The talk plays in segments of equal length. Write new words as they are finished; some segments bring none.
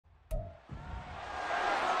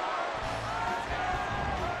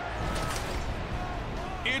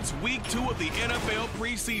It's week 2 of the NFL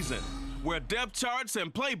preseason, where depth charts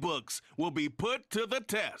and playbooks will be put to the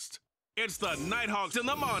test. It's the Nighthawks and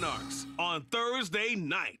the Monarchs on Thursday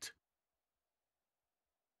night.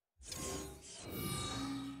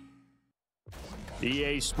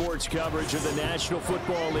 EA Sports coverage of the National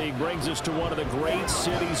Football League brings us to one of the great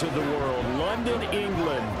cities of the world, London,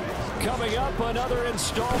 England. Coming up, another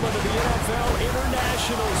installment of the NFL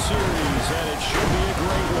International Series, and it should be a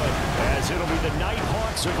great one, as it'll be the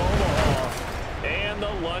Nighthawks of Omaha and the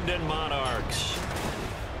London Monarchs.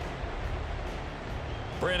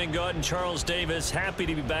 Brandon Gaunt and Charles Davis, happy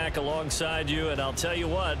to be back alongside you. And I'll tell you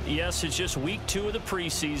what, yes, it's just week 2 of the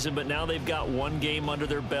preseason, but now they've got one game under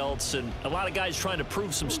their belts, and a lot of guys trying to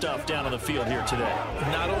prove some stuff down on the field here today.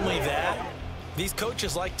 Not only that, these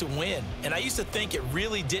coaches like to win. And I used to think it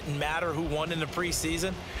really didn't matter who won in the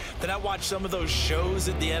preseason. Then I watched some of those shows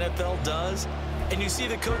that the NFL does, and you see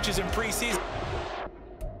the coaches in preseason.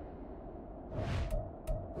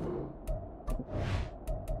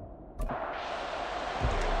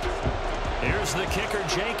 Here's the kicker,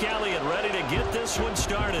 Jake Elliott, ready to get this one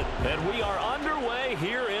started. And we are underway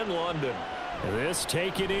here in London. This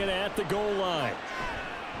taken in at the goal line.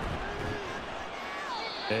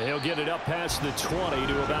 And he'll get it up past the 20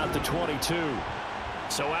 to about the 22.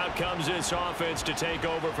 So out comes this offense to take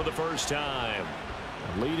over for the first time.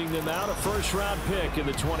 Leading them out, a first-round pick in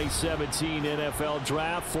the 2017 NFL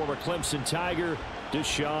Draft, former Clemson Tiger,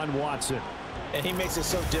 Deshaun Watson. And he makes it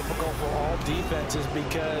so difficult for all defenses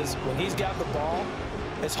because when he's got the ball,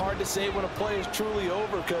 it's hard to say when a play is truly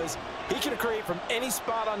over because he can create from any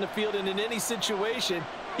spot on the field and in any situation,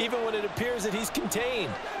 even when it appears that he's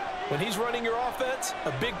contained. When he's running your offense,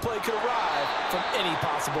 a big play could arrive from any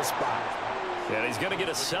possible spot. And he's going to get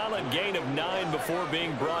a solid gain of 9 before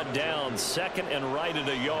being brought down. Second and right at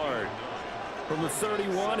a yard. From the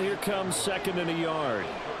 31, here comes second and a yard.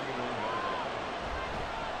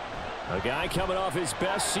 A guy coming off his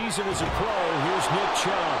best season as a pro. Here's Nick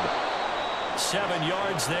Chubb. 7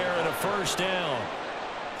 yards there and a first down.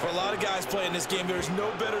 For a lot of guys playing this game, there's no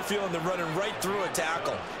better feeling than running right through a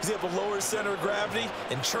tackle. He's able to lower his center of gravity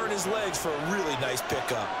and churn his legs for a really nice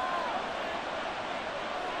pickup.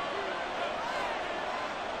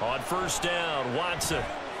 On first down, Watson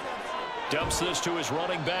dumps this to his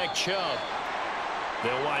running back, Chubb.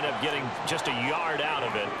 They'll wind up getting just a yard out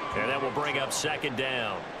of it, and that will bring up second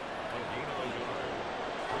down.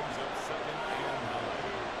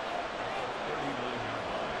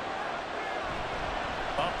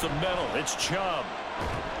 Up the middle, it's Chubb.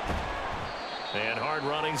 And hard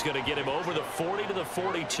running's going to get him over the 40 to the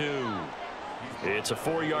 42. It's a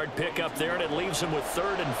 4-yard pickup there, and it leaves him with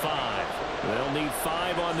 3rd and 5. They'll need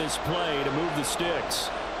 5 on this play to move the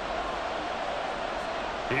sticks.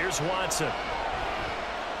 Here's Watson.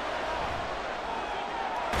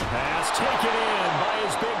 Pass taken in by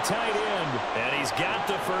his big tight end. And he's got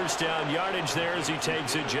the first down yardage there as he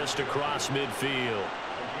takes it just across midfield.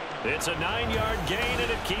 It's a 9-yard gain,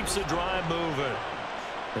 and it keeps the drive moving.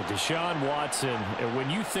 Deshaun Watson,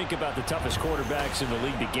 when you think about the toughest quarterbacks in the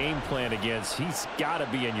league to game plan against, he's got to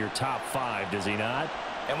be in your top 5, does he not?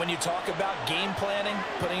 And when you talk about game planning,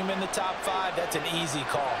 putting him in the top 5, that's an easy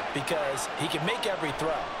call because he can make every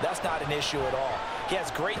throw. That's not an issue at all. He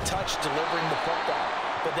has great touch delivering the football,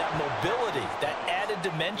 but that mobility, that added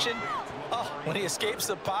dimension, when he escapes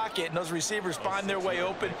the pocket and those receivers find their way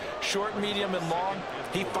open, short, medium, and long,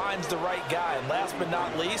 he finds the right guy. And last but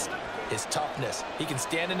not least, his toughness. He can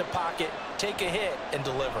stand in the pocket, take a hit, and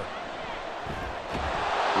deliver.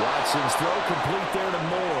 Watson's throw complete there to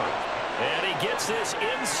Moore. And he gets this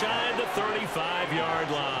inside the 35-yard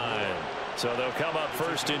line. So they'll come up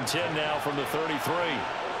 1st and 10 now from the 33.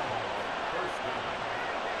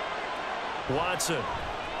 Watson.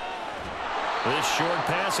 This short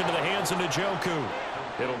pass into the hands of Njoku.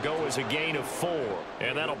 It'll go as a gain of 4,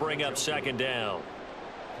 and that'll bring up second down.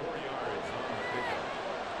 4 yards on the pickup.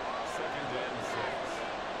 2nd and 6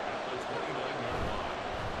 at the 29-yard line.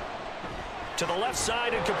 To the left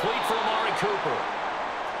side and complete for Amari Cooper.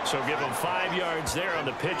 So give him 5 yards there on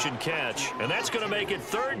the pitch and catch. And that's going to make it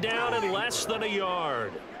 3rd down and less than a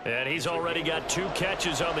yard. And he's already got 2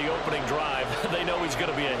 catches on the opening drive. They know he's going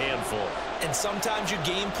to be a handful. And sometimes you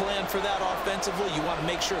game plan for that offensively. You want to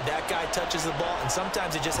make sure that guy touches the ball. And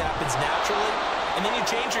sometimes it just happens naturally. And then you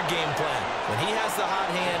change your game plan. When he has the hot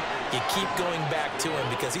hand, you keep going back to him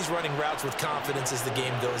because he's running routes with confidence as the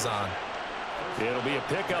game goes on. It'll be a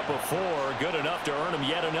pickup of 4. Good enough to earn him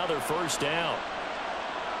yet another first down.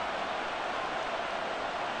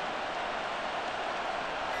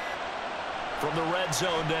 From the red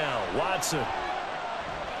zone now, Watson. And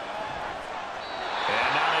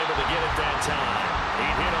not able to get it that time. He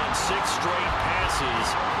hit on 6 straight passes.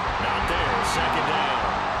 Not there. Second down.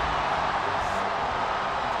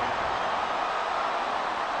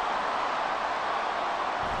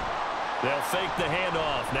 They'll fake the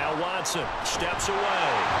handoff. Now Watson steps away.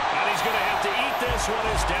 And he's going to have to eat this one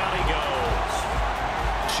as down he goes.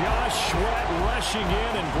 Josh Sweat rushing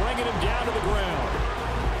in and bringing him down to the ground.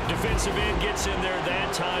 Defensive end gets in there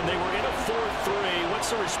that time. They were in a 4-3.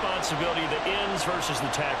 What's the responsibility of the ends versus the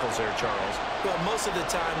tackles there, Charles? Well, most of the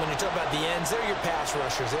time when you talk about the ends, they're your pass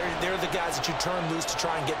rushers. They're the guys that you turn loose to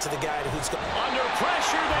try and get to the guy who's under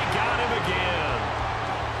pressure. They got him again.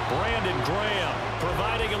 Brandon Graham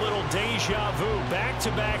providing a little deja vu,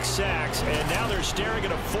 back-to-back sacks, and now they're staring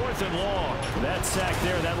at a 4th and long. That sack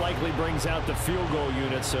there, that likely brings out the field goal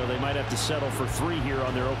unit, so they might have to settle for 3 here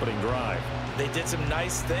on their opening drive. They did some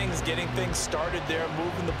nice things, getting things started there,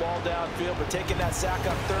 moving the ball downfield, but taking that sack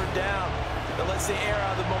on 3rd down, that lets the air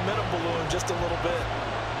out of the momentum balloon just a little bit.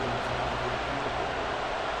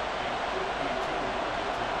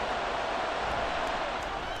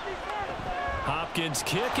 Hopkins'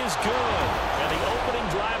 kick is good, and the opening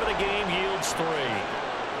drive of the game yields 3.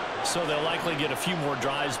 So they'll likely get a few more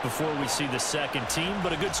drives before we see the second team,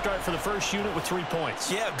 but a good start for the first unit with 3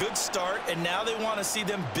 points. Yeah, good start, and now they want to see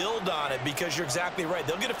them build on it because you're exactly right.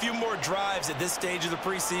 They'll get a few more drives at this stage of the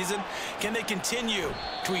preseason. Can they continue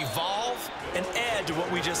to evolve and add to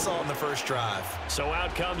what we just saw in the first drive? So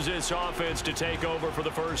out comes this offense to take over for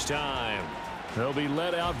the first time. They'll be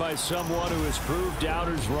led out by someone who has proved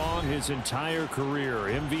doubters wrong his entire career.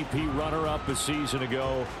 MVP runner-up a season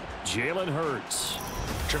ago, Jalen Hurts.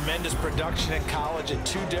 Tremendous production in college at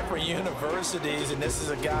 2 different universities, and this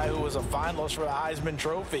is a guy who was a finalist for the Heisman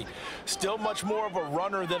Trophy. Still much more of a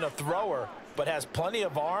runner than a thrower, but has plenty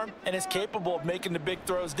of arm and is capable of making the big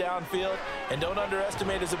throws downfield. And don't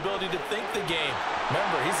underestimate his ability to think the game.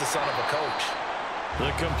 Remember, he's the son of a coach.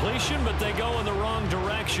 The completion, but they go in the wrong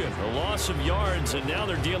direction. A loss of yards, and now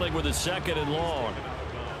they're dealing with a 2nd and long.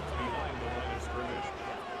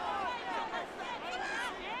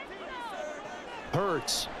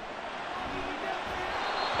 Hurts.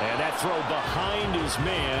 And that throw behind his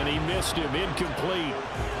man. He missed him. Incomplete.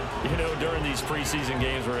 You know, during these preseason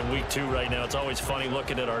games, we're in week 2 right now, it's always funny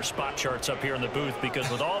looking at our spot charts up here in the booth because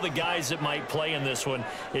with all the guys that might play in this one,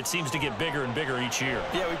 it seems to get bigger and bigger each year.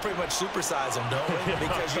 Yeah, we pretty much supersize them, don't we?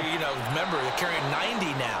 Because, you know, remember, they're carrying 90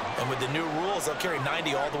 now. And with the new rules, they'll carry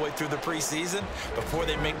 90 all the way through the preseason before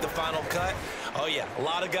they make the final cut. Oh, yeah, a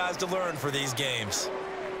lot of guys to learn for these games.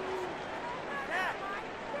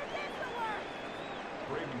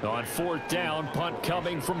 On 4th down, punt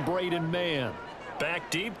coming from Braden Mann.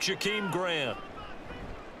 Back deep, Jakeem Grant.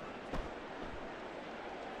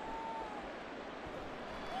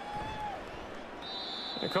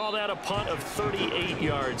 They call that a punt of 38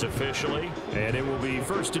 yards officially. And it will be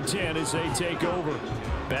 1st and 10 as they take over.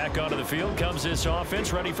 Back onto the field comes this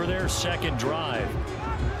offense, ready for their 2nd drive.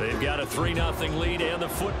 They've got a 3-0 lead and the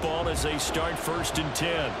football as they start 1st and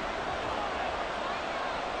 10.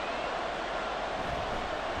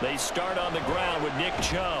 They start on the ground with Nick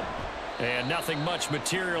Chubb. And nothing much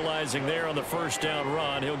materializing there on the 1st down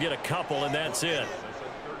run. He'll get a couple, and that's it.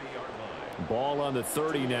 Ball on the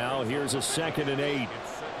 30 now. Here's a 2nd and 8.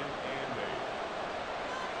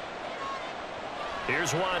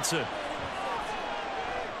 Here's Watson.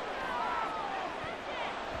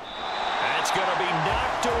 That's going to be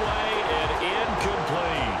knocked away and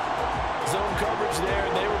incomplete. Zone coverage there,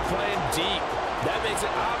 and they were playing deep. That makes it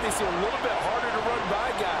obviously a little bit harder to run by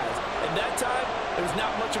guys. And that time, there was not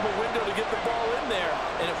much of a window to get the ball in there,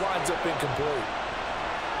 and it winds up incomplete.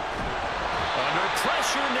 Under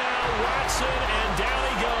pressure now, Watson, and down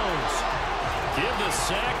he goes. Give the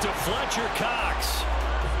sack to Fletcher Cox.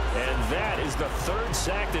 And that is the 3rd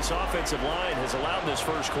sack this offensive line has allowed this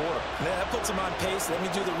first quarter. Man, that puts him on pace. Let me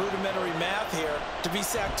do the rudimentary math here. To be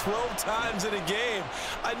sacked 12 times in a game,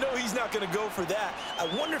 I know he's not going to go for that. I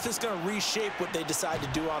wonder if it's going to reshape what they decide to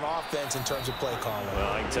do on offense in terms of play calling.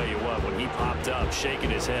 Well, I can tell you what, when he popped up, shaking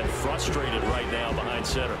his head, frustrated right now behind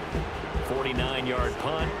center. 49-yard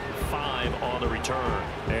punt, 5 on the return.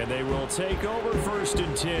 And they will take over 1st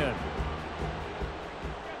and 10.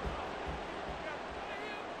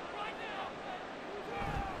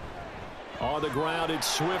 On the ground, it's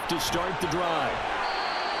Swift to start the drive.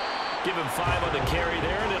 Give him 5 on the carry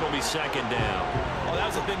there, and it'll be 2nd down. Oh, that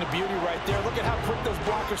was a thing of beauty right there. Look at how quick those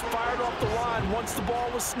blockers fired off the line once the ball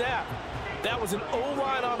was snapped. That was an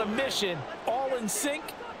O-line on a mission, all in sync,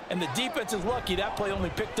 and the defense is lucky that play only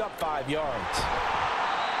picked up 5 yards.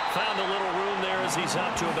 Found a little room there as he's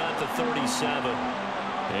up to about the 37.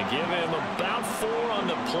 And give him about 4 on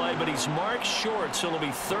the play, but he's marked short, so it'll be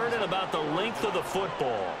 3rd and about the length of the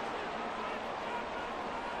football.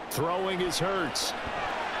 Throwing is Hurts.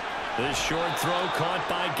 This short throw caught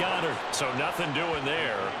by Goddard, so nothing doing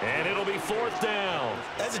there, and it'll be 4th down.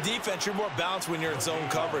 As a defense, you're more balanced when you're in zone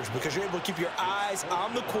coverage because you're able to keep your eyes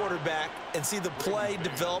on the quarterback and see the play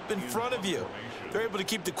develop in front of you. They're able to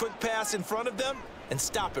keep the quick pass in front of them and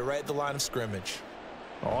stop it right at the line of scrimmage.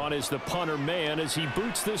 On is the punter man as he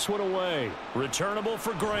boots this one away. Returnable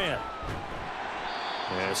for Grant.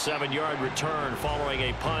 A 7-yard return following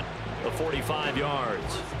a punt of 45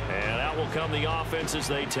 yards. And out will come the offense as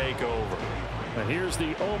they take over. And here's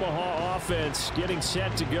the Omaha offense getting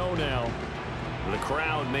set to go now. The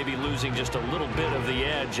crowd may be losing just a little bit of the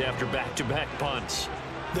edge after back-to-back punts.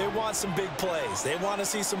 They want some big plays. They want to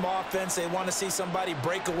see some offense. They want to see somebody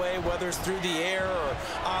break away, whether it's through the air or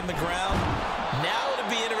on the ground. Now it'll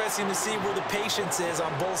be interesting to see where the patience is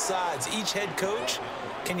on both sides. Each head coach,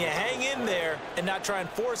 can you hang in there and not try and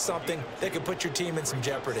force something that could put your team in some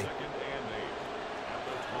jeopardy?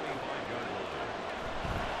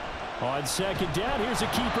 On 2nd down, here's a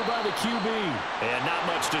keeper by the QB. And not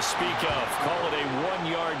much to speak of. Call it a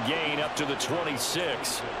 1-yard gain up to the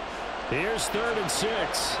 26. Here's 3rd and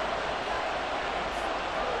 6.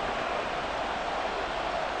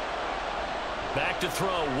 Back to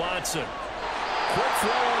throw, Watson. Quick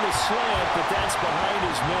throw on the slant, but that's behind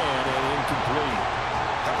his man and incomplete.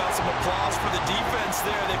 How about some applause for the defense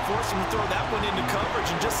there? They forced him to throw that one into coverage,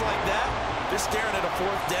 and just like that, they're staring at a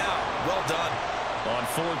 4th down. Well done. On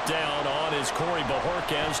 4th down, on is Corey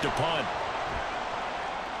Bajorquez to punt.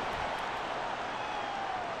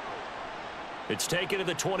 It's taken to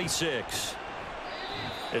the 26.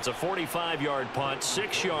 It's a 45-yard punt,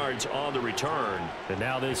 6 yards on the return. And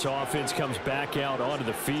now this offense comes back out onto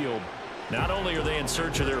the field. Not only are they in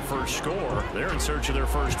search of their first score, they're in search of their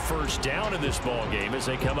first down in this ball game as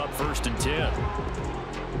they come up 1st and 10.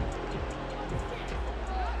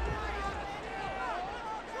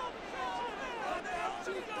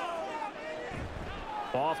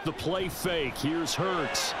 Off the play fake, here's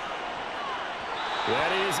Hurts.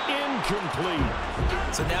 That is incomplete.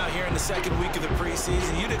 So now here in the 2nd week of the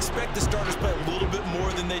preseason, you'd expect the starters play a little bit more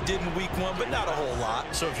than they did in week 1, but not a whole lot.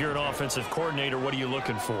 So if you're an offensive coordinator, what are you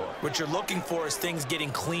looking for? What you're looking for is things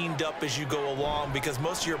getting cleaned up as you go along because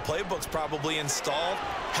most of your playbook's probably installed.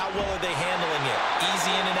 How well are they handling it?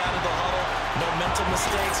 Easy in and out of the huddle, no mental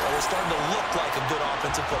mistakes, or they're starting to look like a good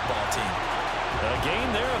offensive football team. A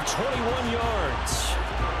gain there of 21 yards.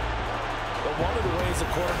 But one of the ways the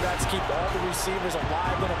quarterbacks keep all the receivers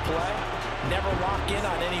alive in a play, never lock in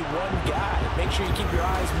on any one guy. Make sure you keep your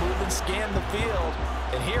eyes moving, scan the field.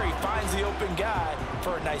 And here he finds the open guy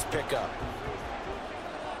for a nice pickup.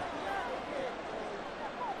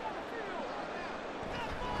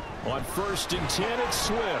 On 1st and 10, it's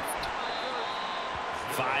Swift.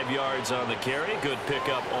 5 yards on the carry. Good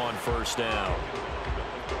pickup on 1st down.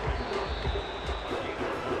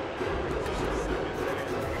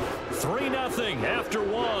 3-0 after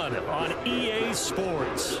 1 on EA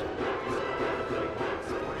Sports.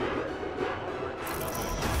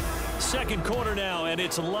 2nd quarter now, and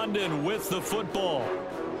it's London with the football.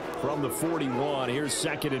 From the 41, here's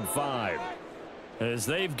 2nd and 5. As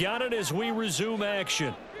they've got it as we resume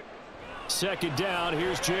action. 2nd down,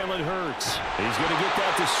 here's Jalen Hurts. He's going to get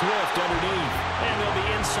that to Swift underneath. And they'll be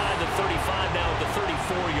inside the 35 now at the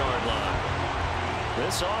 34-yard line.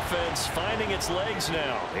 This offense finding its legs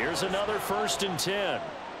now. Here's another 1st and 10.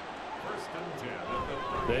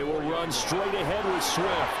 They will run straight ahead with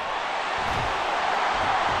Swift.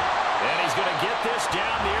 And he's going to get this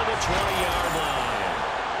down near the 20-yard line.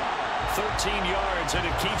 13 yards, and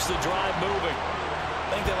it keeps the drive moving.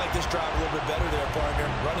 I think they like this drive a little bit better there, partner.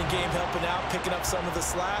 Running game helping out, picking up some of the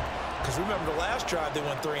slack. Because remember the last drive, they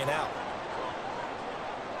went 3 and out.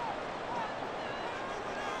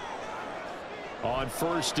 On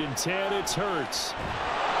 1st and 10, it's Hurts.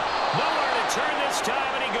 Nowhere to turn this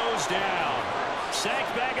time, and he goes down.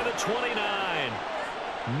 Sacked back at the 29.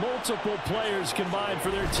 Multiple players combined for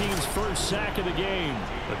their team's first sack of the game.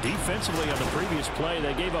 But defensively on the previous play,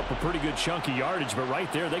 they gave up a pretty good chunk of yardage, but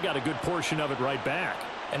right there, they got a good portion of it right back.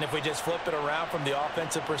 And if we just flip it around from the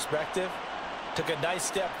offensive perspective, took a nice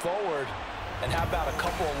step forward, and how about a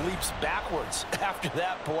couple of leaps backwards after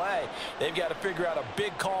that play? They've got to figure out a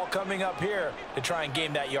big call coming up here to try and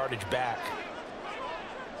gain that yardage back.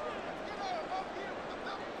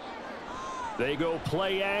 They go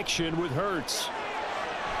play action with Hurts.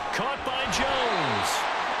 Caught by Jones.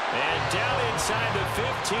 And down inside the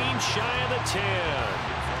 15, shy of the 10.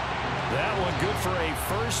 That one good for a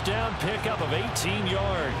 1st down pickup of 18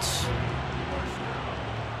 yards.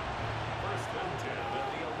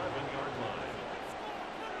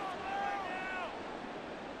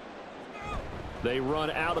 They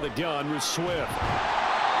run out of the gun with Swift.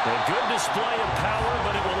 A good display of power,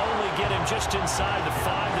 but it will only get him just inside the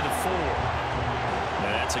 5 to the 4.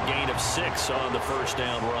 And that's a gain of 6 on the first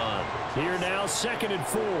down run. Here now, 2nd and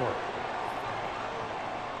 4.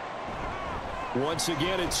 Once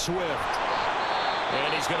again, it's Swift.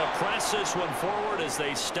 And he's going to press this one forward as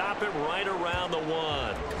they stop him right around the 1.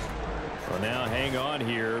 Well, now hang on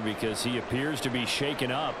here because he appears to be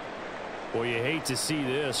shaken up. Well, you hate to see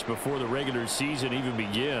this before the regular season even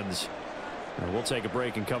begins. And we'll take a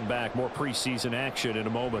break and come back. More preseason action in a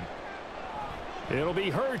moment. It'll be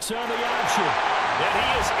Hurts on the option. And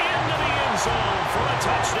he is into the end zone for a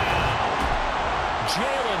touchdown.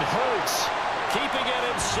 Jalen Hurts keeping it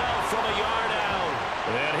himself from a yard out.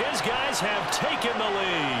 And his guys have taken the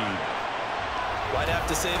lead. Well, I'd have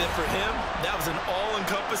to say that for him, that was an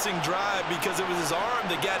all-encompassing drive because it was his arm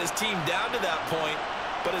that got his team down to that point,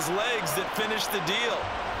 but his legs that finished the deal.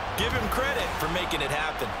 Give him credit for making it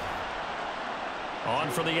happen.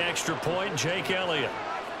 On for the extra point, Jake Elliott.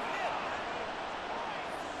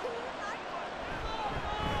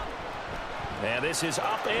 And this is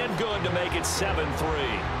up and good to make it 7-3.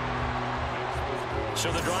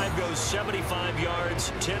 So the drive goes 75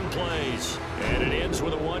 yards, 10 plays. And it ends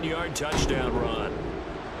with a 1-yard touchdown run.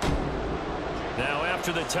 Now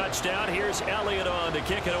after the touchdown, here's Elliott on to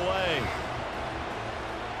kick it away.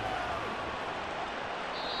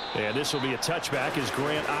 And this will be a touchback as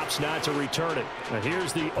Grant opts not to return it. Now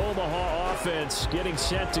here's the Omaha offense getting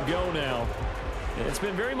set to go now. And it's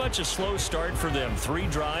been very much a slow start for them. 3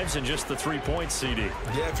 drives and just the 3 points, CD.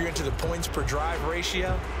 Yeah, if you're into the points per drive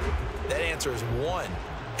ratio, that answer is 1.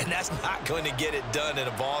 And that's not going to get it done in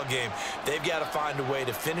a ball game. They've got to find a way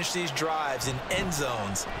to finish these drives in end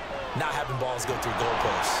zones, not having balls go through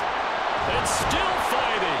goalposts. And still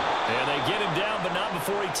fighting. And they get him down, but not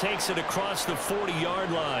before he takes it across the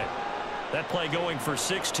 40-yard line. That play going for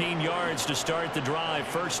 16 yards to start the drive.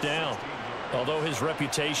 First down. Although his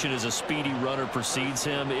reputation as a speedy runner precedes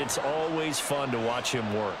him, it's always fun to watch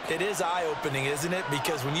him work. It is eye-opening, isn't it?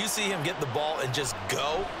 Because when you see him get the ball and just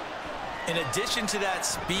go, in addition to that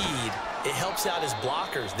speed, it helps out his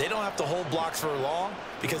blockers. They don't have to hold blocks for long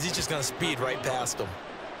because he's just going to speed right past them.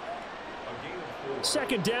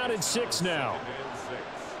 2nd down and 6 now.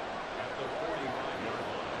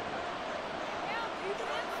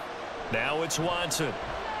 Now it's Watson.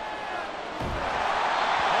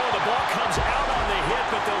 Oh, the ball comes out on the hit,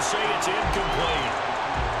 but they'll say it's incomplete.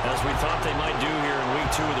 As we thought they might do here in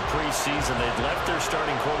week 2 of the preseason, they've left their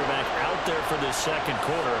starting quarterback out there for this 2nd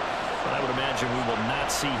quarter. But I would imagine we will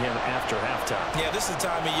not see him after halftime. Yeah, this is the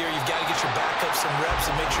time of year you've got to get your backup some reps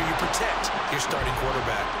and make sure you protect your starting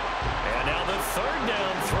quarterback. And now the 3rd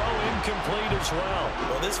down throw incomplete as well.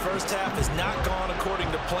 Well, this first half has not gone according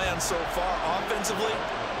to plan so far offensively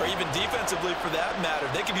or even defensively for that matter.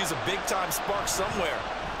 They could use a big-time spark somewhere,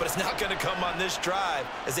 but it's not going to come on this drive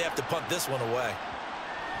as they have to punt this one away.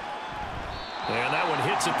 And that one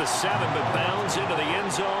hits at the 7, but bounds into the end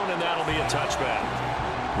zone, and that'll be a touchback.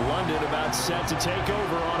 London about set to take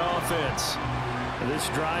over on offense. This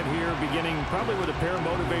drive here beginning probably with a pair of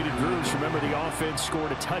motivated groups. Remember, the offense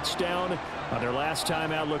scored a touchdown on their last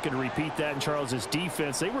time out. Looking to repeat that in Charles's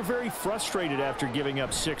defense. They were very frustrated after giving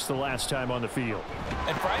up 6 the last time on the field.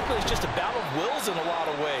 And frankly, it's just a battle of wills in a lot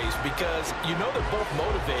of ways because you know they're both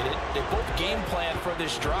motivated. They both game plan for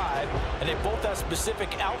this drive, and they both have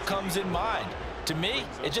specific outcomes in mind. To me,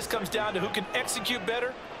 it just comes down to who can execute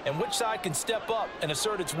better and which side can step up and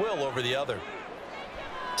assert its will over the other.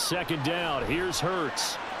 2nd down. Here's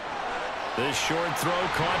Hurts. This short throw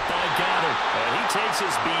caught by Goddard. And he takes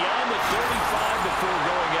us beyond the 35 before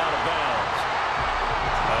going out of bounds.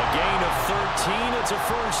 A gain of 13. It's a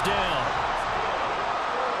first down.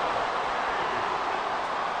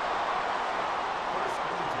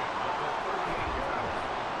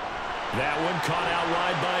 That one caught out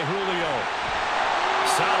wide by Julio.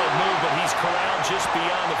 Solid move, but he's corralled just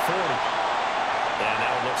beyond the 40. And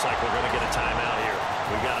now it looks like we're going to get a timeout here.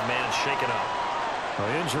 We've got a man shaken up. Well,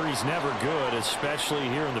 injury's never good, especially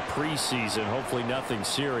here in the preseason. Hopefully nothing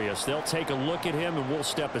serious. They'll take a look at him, and we'll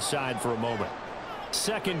step aside for a moment.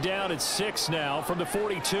 2nd down at 6 now from the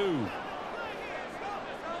 42.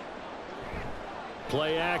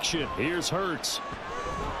 Play action. Here's Hurts.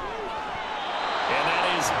 And that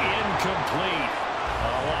is incomplete.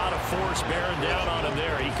 A lot of force bearing down on him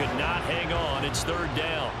there. He could not hang on. It's 3rd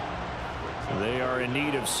down. They are in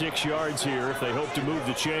need of 6 yards here if they hope to move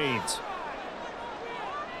the chains.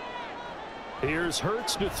 Here's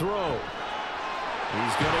Hurts to throw.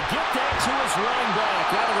 He's going to get that to his running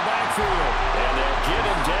back out of the backfield. And they'll get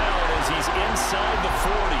him down as he's inside the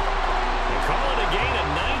 40. They call it a gain of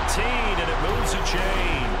 19, and it moves him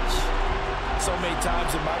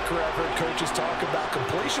career, I've heard coaches talk about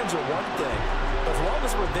completions are one thing. But as long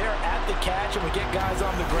as we're there at the catch and we get guys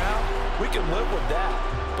on the ground, we can live with that.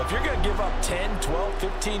 But if you're going to give up 10, 12,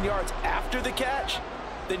 15 yards after the catch,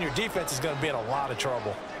 then your defense is going to be in a lot of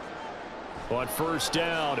trouble. On first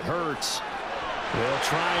down, Hurts. They'll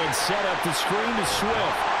try and set up the screen to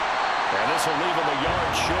Swift. And this will leave him a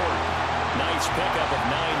yard short. Nice pickup of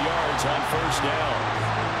 9 yards on first down.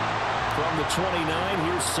 From the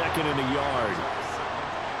 29, here's second and a yard.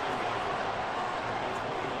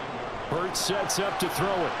 Hurts sets up to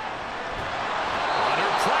throw it.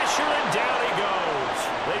 Under pressure, and down he goes.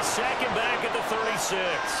 They sack him back at the 36.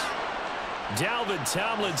 Dalvin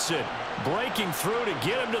Tomlinson breaking through to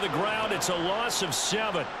get him to the ground. It's a loss of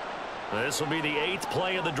 7. This will be the 8th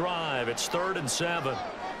play of the drive. It's 3rd and 7.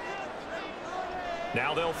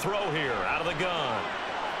 Now they'll throw here out of the gun.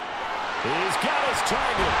 He's got his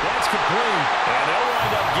target. That's complete. And they'll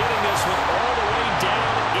wind up getting this one all the way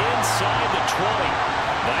down inside the 20.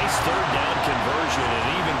 Nice third down conversion and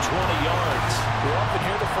even 20 yards. We often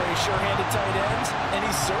hear the phrase sure-handed tight ends, and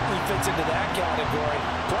he certainly fits into that category.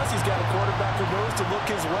 Plus, he's got a quarterback who knows to look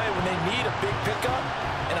his way when they need a big pickup.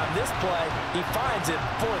 And on this play, he finds it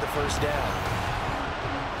for the first down.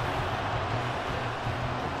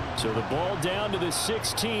 So the ball down to the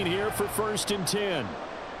 16 here for 1st and 10.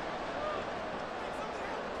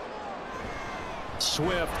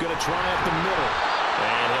 Swift going to try up the middle.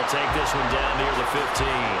 And he'll take this one down near the 15.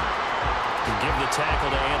 And give the tackle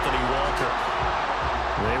to Anthony Walker.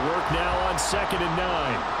 They work now on 2nd and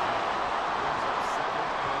 9.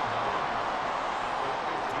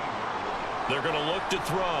 They're going to look to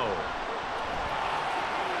throw.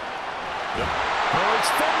 Hurts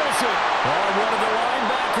fumbles it. Oh, one of the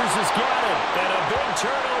linebackers has got it. And a big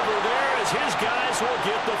turnover there as his guys will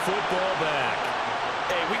get the football back.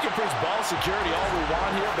 Hey, we can preach ball security all we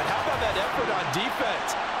want here, but how about that effort on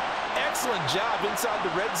defense? Excellent job inside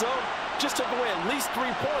the red zone. Just took away at least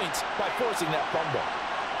 3 points by forcing that fumble.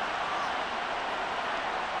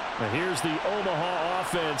 Now here's the Omaha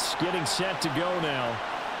offense getting set to go now.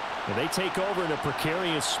 And they take over in a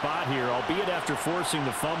precarious spot here, albeit after forcing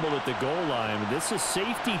the fumble at the goal line. This is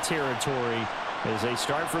safety territory as they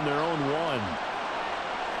start from their own 1.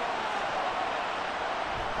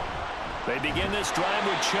 They begin this drive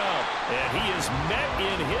with Chubb, and he is met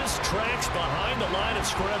in his tracks behind the line of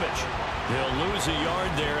scrimmage. They'll lose a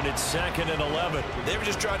yard there, and it's 2nd and 11. They were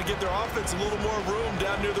just trying to get their offense a little more room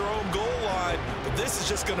down near their own goal line, but this is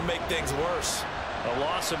just going to make things worse. A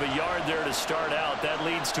loss of a yard there to start out. That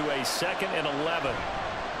leads to a 2nd and 11.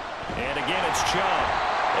 And again, it's Chubb.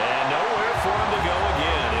 And nowhere for him to go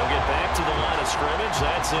again. He'll get back to the line of scrimmage.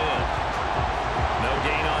 That's it. No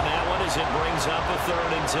gain on that one as it brings up a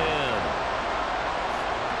 3rd and 10.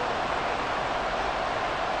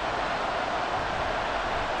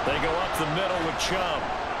 They go up the middle with Chubb.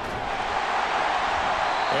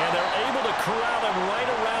 And they're able to corral him right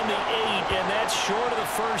around the 8, and that's short of the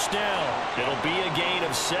first down. It'll be a gain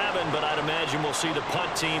of 7, but I'd imagine we'll see the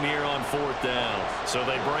punt team here on 4th down. So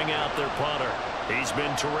they bring out their punter. He's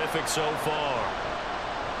been terrific so far.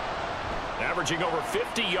 Averaging over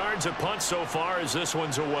 50 yards of punt so far as this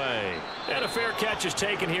one's away. And a fair catch is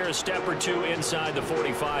taken here a step or 2 inside the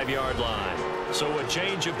 45-yard line. So a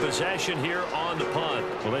change of possession here on the punt.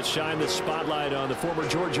 Well, let's shine the spotlight on the former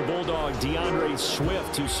Georgia Bulldog, DeAndre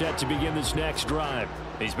Swift, who's set to begin this next drive.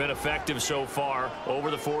 He's been effective so far, over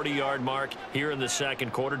the 40-yard mark here in the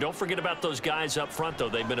 2nd quarter. Don't forget about those guys up front, though.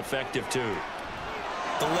 They've been effective, too.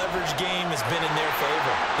 The leverage game has been in their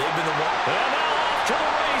favor. They've been the one. And now off to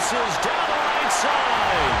the races, down the right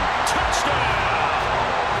side. Touchdown!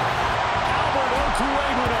 Albert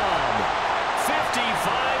Okwuegbunam,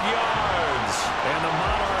 55 yards. And the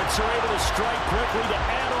Monarchs are able to strike quickly to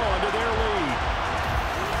add on to their lead.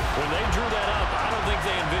 When they drew that up, I don't think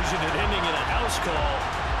they envisioned it ending in a house call,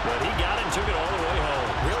 but he got it and took it all the way home.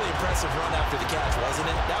 Really impressive run after the catch, wasn't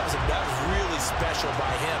it? That was really special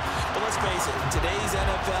by him. But let's face it, in today's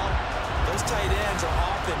NFL, those tight ends are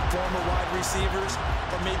often former wide receivers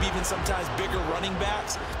or maybe even sometimes bigger running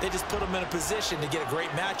backs. They just put them in a position to get a great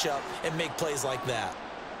matchup and make plays like that.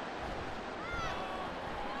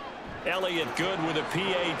 Elliott good with a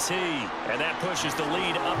PAT, and that pushes the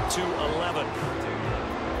lead up to 11.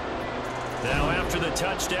 Now after the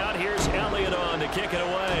touchdown, here's Elliott on to kick it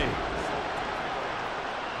away.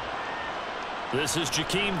 This is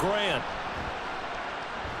Jakeem Grant.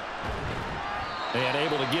 And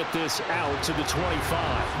able to get this out to the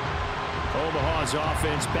 25. Omaha's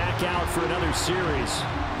offense back out for another series.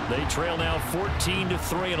 They trail now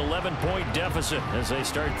 14-3, an 11-point deficit as they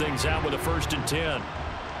start things out with a 1st and 10.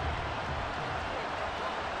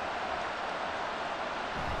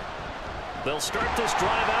 They'll start this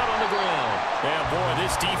drive out on the ground. Yeah, boy,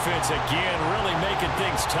 this defense again really making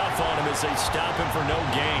things tough on him as they stop him for no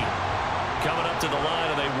gain. Coming up to the line,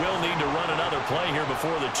 and they will need to run another play here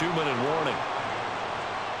before the 2-minute warning.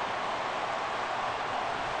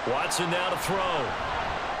 Watson now to throw.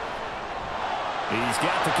 He's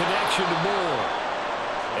got the connection to Moore.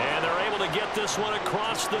 And they're able to get this one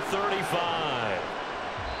across the 35.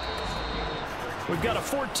 We've got a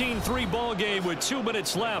 14-3 ball game with 2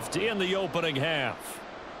 minutes left in the opening half.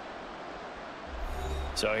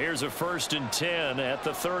 So here's a 1st and 10 at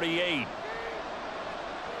the 38.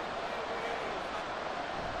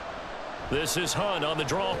 This is Hunt on the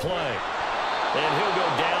draw play. And he'll go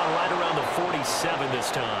down right around the 47 this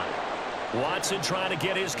time. Watson trying to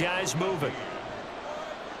get his guys moving.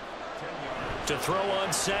 To throw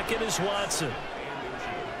on second is Watson.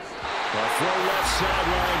 A throw left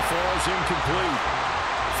sideline falls incomplete.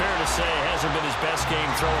 Fair to say it hasn't been his best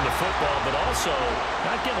game throwing the football, but also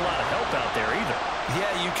not getting a lot of help out there either.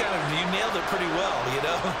 Yeah, you nailed it pretty well, you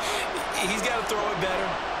know. He's got to throw it better.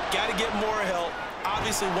 Got to get more help.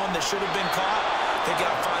 Obviously one that should have been caught. They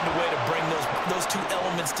got to find a way to bring those two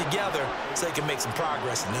elements together so they can make some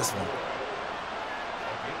progress in this one.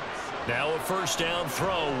 Now a 1st down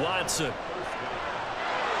throw, Watson.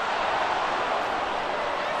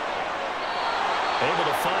 Able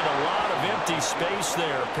to find a lot of empty space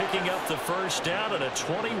there, picking up the 1st down and a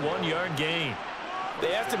 21-yard gain.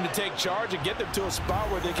 They asked him to take charge and get them to a spot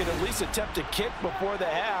where they could at least attempt to kick before the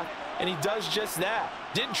half, and he does just that.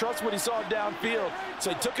 Didn't trust what he saw downfield,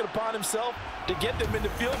 so he took it upon himself to get them into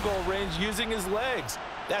field goal range using his legs.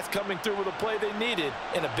 That's coming through with a play they needed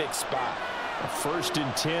in a big spot. A 1st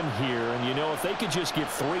and 10 here, and you know, if they could just get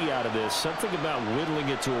 3 out of this, something about whittling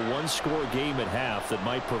it to a 1-score game at half that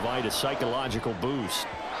might provide a psychological boost.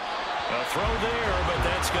 A throw there, but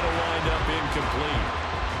that's going to wind up incomplete.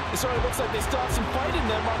 It sort of looks like they stopped some fight in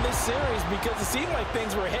them on this series because it seemed like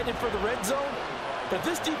things were headed for the red zone. But if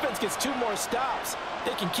this defense gets 2 more stops,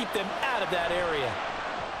 they can keep them out of that area.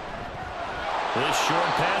 This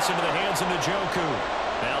short pass into the hands of Njoku.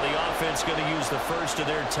 Now the offense going to use the first of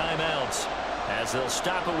their timeouts as they'll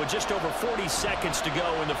stop it with just over 40 seconds to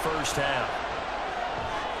go in the 1st half.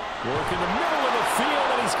 Work in the middle of the field,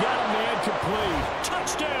 and he's got a man complete.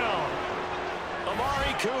 Touchdown!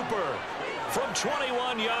 Amari Cooper from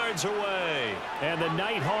 21 yards away. And the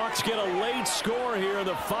Nighthawks get a late score here in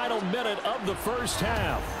the final minute of the 1st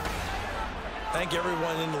half. I think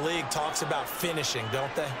everyone in the league talks about finishing,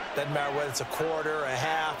 don't they? Doesn't matter whether it's a quarter, a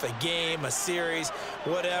half, a game, a series,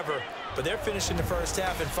 whatever. But they're finishing the 1st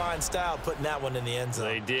half in fine style, putting that one in the end zone.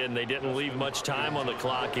 They did, and they didn't leave much time on the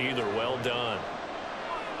clock either. Well done.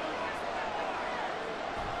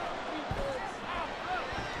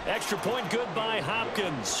 Extra point good by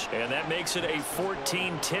Hopkins, and that makes it a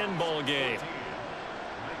 14-10 ball game.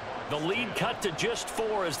 The lead cut to just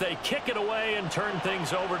 4 as they kick it away and turn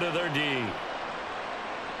things over to their D.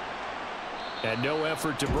 And no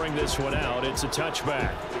effort to bring this one out. It's a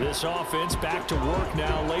touchback. This offense back to work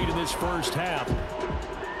now late in this 1st half.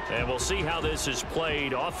 And we'll see how this is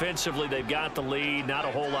played. Offensively, they've got the lead. Not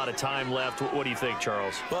a whole lot of time left. What do you think,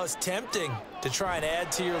 Charles? Well, it's tempting to try and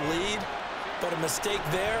add to your lead, but a mistake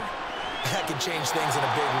there, that can change things in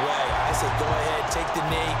a big way. I say go ahead, take the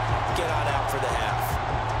knee, get on out for the half.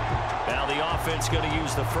 Now the offense going to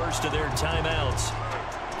use the first of their timeouts.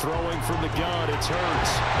 Throwing from the gun, it's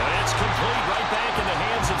Hurts. And it's complete right back in the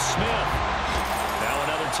hands of Smith. Now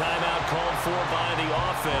another timeout called for by the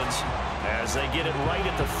offense as they get it right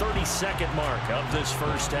at the 32nd mark of this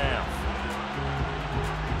 1st half.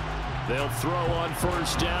 They'll throw on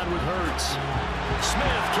 1st down with Hurts.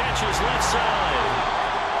 Smith catches left side.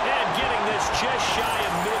 And getting this just shy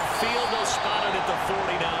of midfield, they'll spot it at the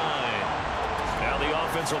 49. Now the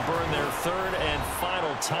offense will burn their 3rd and final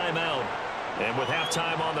timeout. And with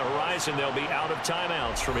halftime on the horizon, they'll be out of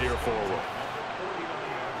timeouts from here forward.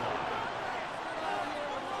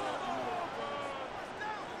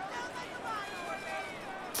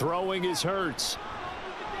 Throwing is Hurts.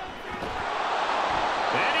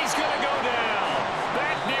 And he's going to go down.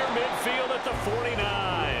 Back near midfield at the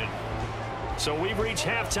 49. So we've reached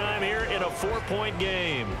halftime here in a 4-point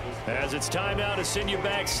game. As it's time now to send you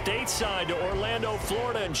back stateside to Orlando,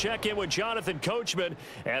 Florida, and check in with Jonathan Coachman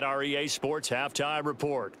at our EA Sports Halftime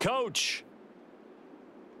Report. Coach.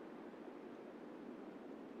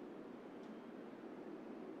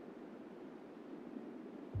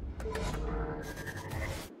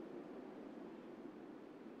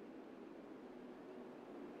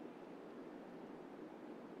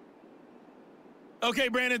 Okay,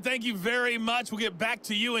 Brandon, thank you very much. We'll get back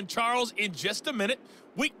to you and Charles in just a minute.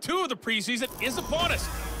 Week 2 of the preseason is upon us.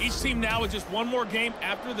 Each team now with just one more game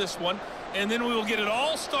after this one, and then we will get it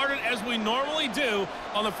all started as we normally do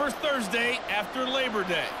on the first Thursday after Labor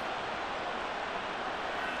Day.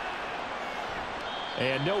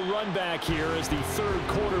 And no run back here as the third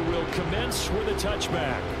quarter will commence with a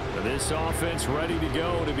touchback. This offense ready to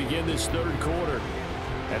go to begin this third quarter.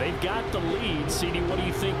 And they've got the lead. CD, what do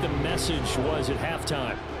you think the message was at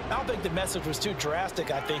halftime? I don't think the message was too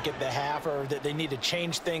drastic, I think, at the half, or that they need to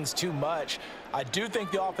change things too much. I do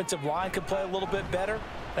think the offensive line could play a little bit better,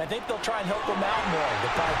 and I think they'll try and help them out more.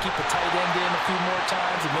 They'll probably keep a tight end in a few more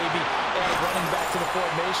times and maybe add running back to the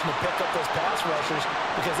formation to pick up those pass rushers,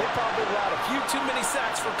 because they probably allowed a few too many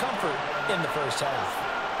sacks for comfort in the first half.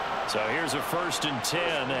 So here's a 1st and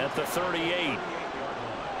 10 at the 38.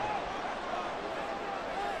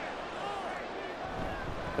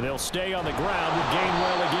 And they'll stay on the ground with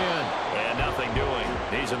Gainwell again. And nothing doing.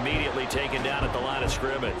 He's immediately taken down at the line of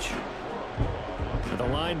scrimmage. And the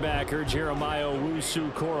linebacker, Jeremiah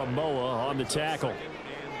Owusu-Koramoah, on the tackle.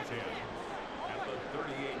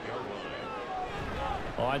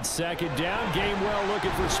 On 2nd down, Gainwell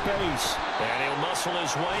looking for space. And he'll muscle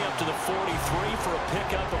his way up to the 43 for a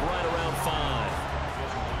pickup of right around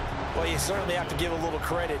 5. Well, you certainly have to give a little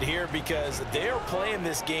credit here because they're playing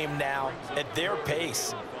this game now at their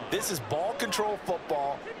pace. This is ball control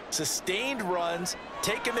football, sustained runs,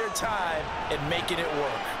 taking their time, and making it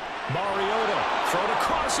work. Mariota thrown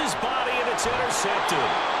across his body, and it's intercepted.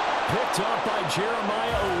 Picked up by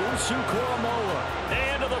Jeremiah Owusu-Koramoah.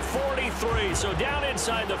 And to the 43. So down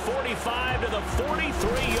inside the 45 to the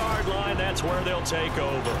 43-yard line. That's where they'll take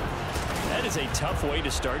over. That is a tough way to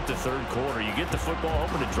start the third quarter. You get the football,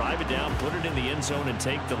 hoping to drive it down, put it in the end zone, and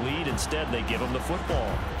take the lead. Instead, they give them the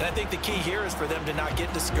football. And I think the key here is for them to not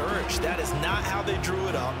get discouraged. That is not how they drew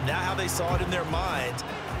it up, not how they saw it in their minds.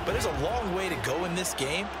 But there's a long way to go in this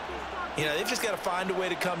game. You know, they've just got to find a way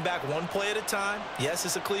to come back one play at a time. Yes,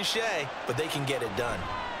 it's a cliche, but they can get it done.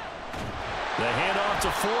 The handoff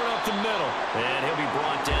to Ford up the middle. And he'll be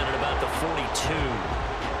brought down at about the 42.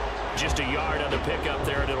 Just a yard on the pickup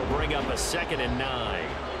there, and it'll bring up a 2nd and 9.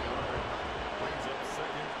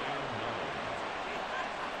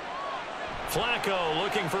 Flacco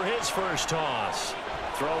looking for his first toss.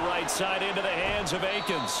 Throw right side into the hands of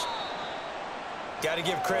Akins. Got to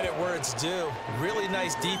give credit where it's due. Really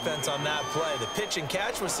nice defense on that play. The pitch and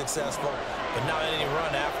catch was successful, but not any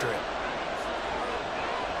run after it.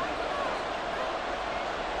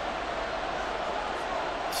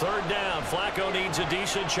 Third down, Flacco needs a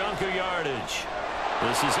decent chunk of yardage.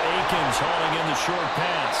 This is Akins hauling in the short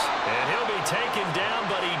pass. And he'll be taken down,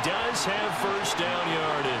 but he does have first down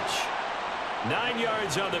yardage. 9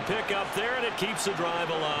 yards on the pickup there, and it keeps the drive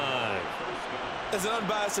alive. As an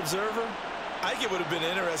unbiased observer, I think it would have been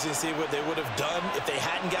interesting to see what they would have done if they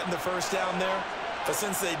hadn't gotten the first down there. But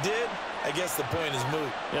since they did, I guess the point is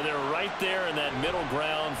moot. Yeah, they're right there in that middle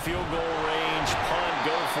ground, field goal range, punt,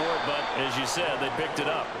 go for it. But as you said, they picked it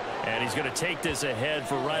up. And he's going to take this ahead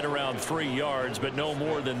for right around 3 yards, but no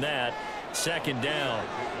more than that. 2nd down.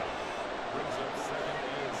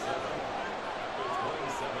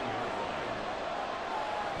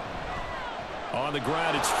 On the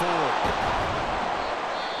ground, it's Ford.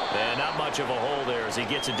 And not much of a hole there as he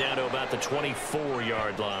gets it down to about the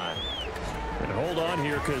 24-yard line. And hold on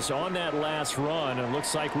here, because on that last run, it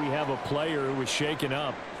looks like we have a player who was shaken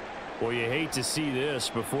up. Well, you hate to see this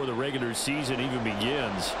before the regular season even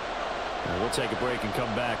begins. We'll take a break and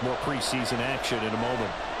come back. More preseason action in a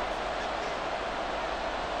moment.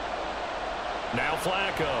 Now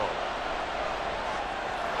Flacco.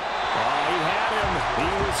 Oh, he had him. He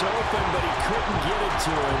was open, but he couldn't get it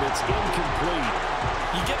to him. It's incomplete.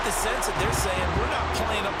 You get the sense that they're saying we're not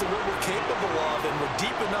playing up to what we're capable of, and we're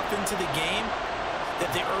deep enough into the game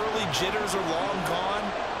that the early jitters are long gone,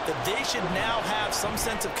 that they should now have some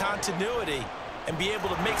sense of continuity and be able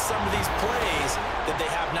to make some of these plays that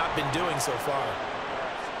they have not been doing so far.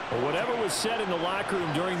 Well, whatever was said in the locker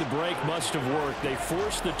room during the break must have worked. They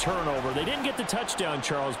forced the turnover. They didn't get the touchdown,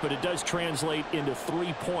 Charles, but it does translate into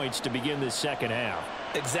 3 points to begin this second half.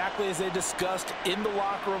 Exactly as they discussed in the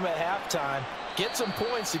locker room at halftime. Get some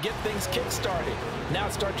points to get things kick-started. Now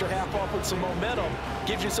start your half off with some momentum.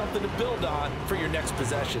 Gives you something to build on for your next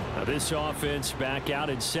possession. Now this offense back out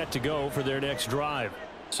and set to go for their next drive.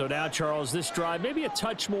 So now, Charles, this drive maybe a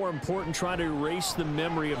touch more important, trying to erase the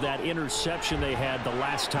memory of that interception they had the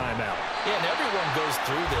last time out. Yeah, and everyone goes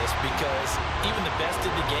through this because even the best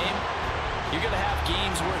in the game, you're going to have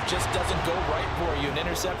games where it just doesn't go right for you and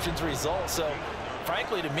interceptions result. So,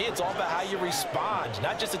 frankly, to me, it's all about how you respond,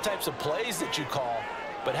 not just the types of plays that you call,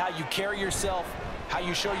 but how you carry yourself, how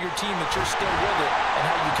you show your team that you're still with it, and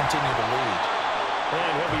how you continue to lead.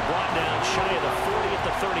 And he'll be brought down shy of the 40 at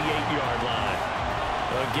the 38-yard line.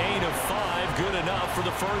 A gain of 5, good enough for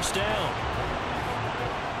the first down.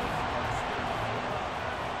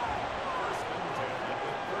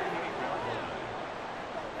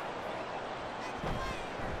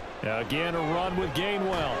 Again, a run with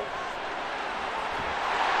Gainwell.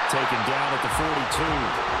 Taken down at the 42.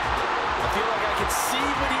 I feel like I could see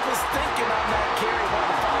what he was thinking on that carry.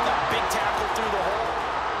 Wanted to follow that big tackle through the hole.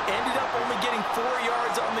 Ended up only getting 4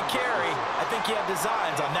 yards on the carry. I think he had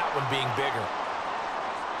designs on that one being bigger.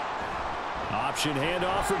 Option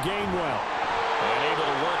handoff for Gainwell. And able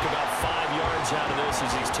to work about 5 yards out of this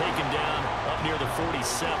as he's taken down up near the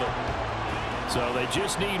 47. So they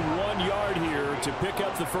just need 1 yard here to pick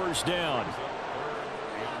up the first down.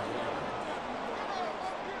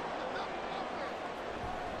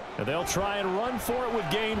 And they'll try and run for it with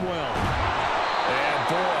Gainwell. And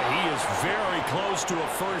boy, he is very close to a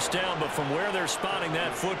first down, but from where they're spotting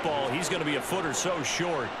that football, he's going to be a foot or so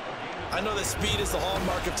short. I know that speed is the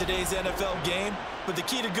hallmark of today's NFL game, but the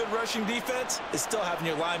key to good rushing defense is still having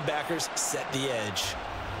your linebackers set the edge.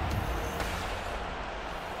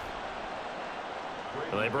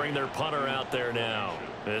 They bring their punter out there now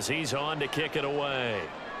as he's on to kick it away.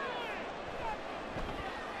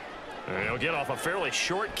 And he'll get off a fairly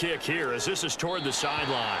short kick here as this is toward the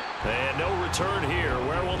sideline. And no return here.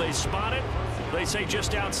 Where will they spot it? They say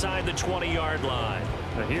just outside the 20-yard line.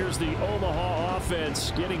 Now here's the Omaha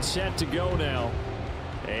offense getting set to go now.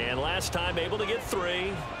 And last time able to get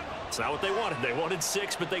 3. It's not what they wanted. They wanted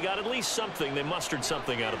 6, but they got at least something. They mustered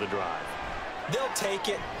something out of the drive. They'll take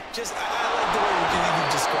it. Just, I like the way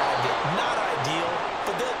you described it. Not ideal,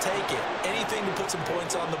 but they'll take it. Anything to put some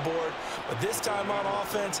points on the board. But this time on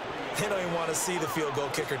offense, they don't even want to see the field goal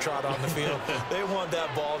kicker trot on the field. They want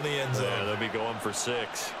that ball in the end zone. Yeah, they'll be going for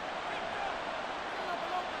 6.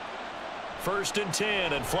 1st and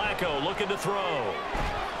 10, and Flacco looking to throw.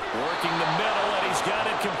 Working the middle, and he's got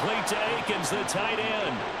it complete to Akins, the tight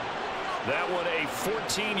end. That one a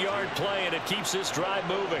 14-yard play, and it keeps this drive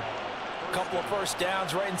moving. Couple of first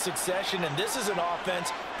downs right in succession, and this is an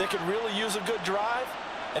offense that could really use a good drive,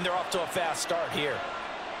 and they're off to a fast start here.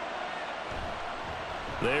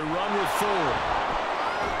 They run with 4.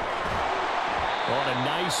 On a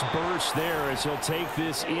nice burst there as he'll take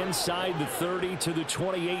this inside the 30 to the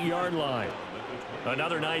 28-yard line.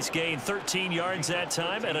 Another nice gain, 13 yards that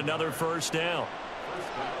time, and another first down.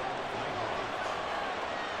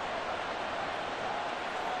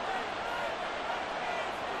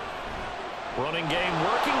 Running game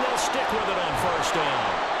working. They'll stick with it on first down.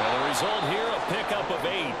 And the result here, a pickup of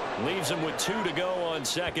 8. Leaves them with 2 to go on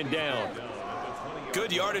second down.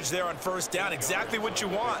 Good yardage there on first down. Exactly what you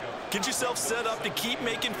want. Get yourself set up to keep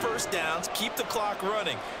making first downs, keep the clock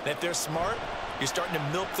running. And if they're smart, you're starting to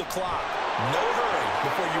milk the clock. No hurry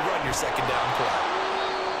before you run your second down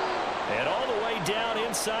play. And all the way down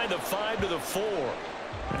inside the 5 to the 4.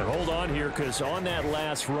 And hold on here, because on that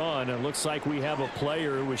last run, it looks like we have a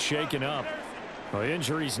player who was shaken up. Well,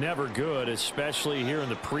 injury's never good, especially here in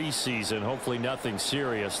the preseason. Hopefully nothing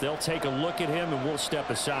serious. They'll take a look at him, and we'll step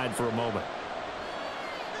aside for a moment.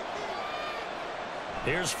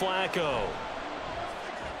 Here's Flacco.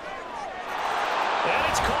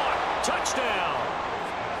 And it's caught. Touchdown.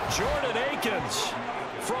 Jordan Akins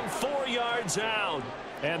from 4 yards out.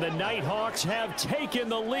 And the Nighthawks have taken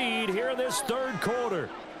the lead here in this third quarter.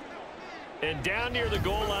 And down near the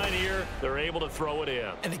goal line here, they're able to throw it in.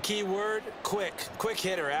 And the key word, quick. Quick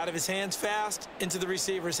hitter. Out of his hands fast, into the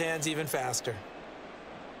receiver's hands even faster.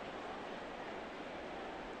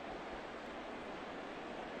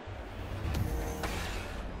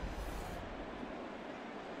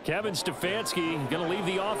 Kevin Stefanski going to leave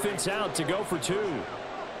the offense out to go for 2.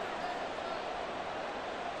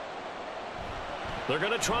 They're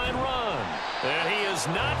going to try and run. And he is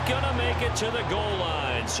not going to make it to the goal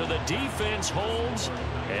line. So the defense holds,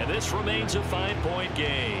 and this remains a 5-point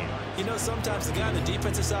game. You know, sometimes the guy on the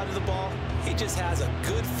defensive side of the ball, he just has a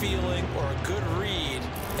good feeling or a good read,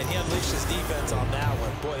 and he unleashed his defense on that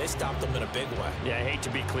one. Boy, they stopped them in a big way. Yeah, I hate to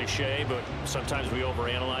be cliche, but sometimes we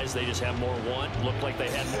overanalyze. They just have more want. Looked like they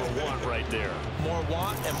had more want right there. More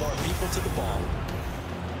want and more people to the ball.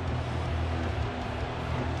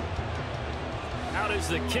 Out is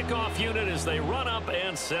the kickoff unit as they run up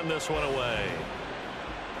and send this one away.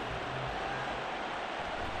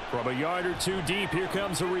 From a yard or 2 deep, here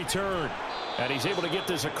comes a return. And he's able to get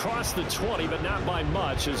this across the 20, but not by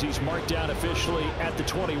much as he's marked out officially at the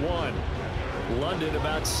 21. London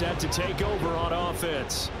about set to take over on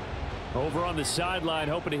offense. Over on the sideline,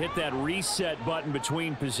 hoping to hit that reset button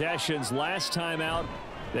between possessions. Last time out,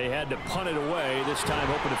 They had to punt it away, this time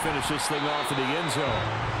hoping to finish this thing off in the end zone.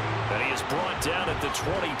 And he is brought down at the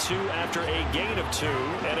 22 after a gain of 2,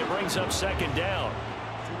 and it brings up second down.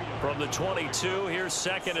 From the 22, here's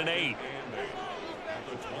 2nd and 8. At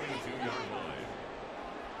the 22-yard line.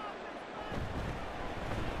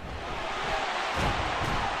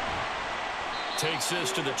 Takes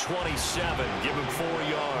this to the 27, give him 4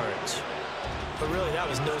 yards. But really, that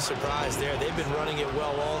was no surprise there. They've been running it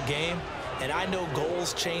well all game. And I know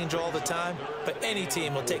goals change all the time, but any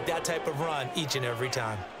team will take that type of run each and every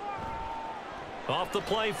time. Off the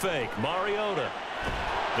play fake, Mariota.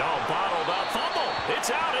 No, bottled up, fumble. It's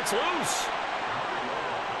out, it's loose.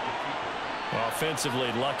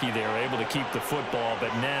 Offensively lucky they were able to keep the football,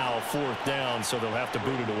 but now 4th down, so they'll have to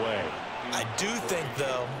boot it away. I do think,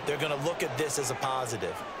 though, they're going to look at this as a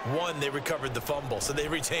positive. 1, they recovered the fumble, so they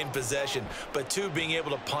retained possession. But 2, being able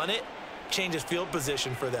to punt it changes field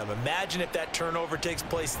position for them. Imagine if that turnover takes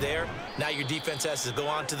place there. Now your defense has to go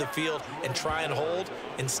onto the field and try and hold.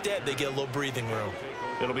 Instead, they get a little breathing room.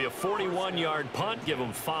 It'll be a 41-yard punt. Give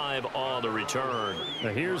them 5 on the return.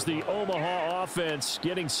 Now here's the Omaha offense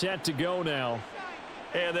getting set to go now.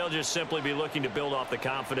 And they'll just simply be looking to build off the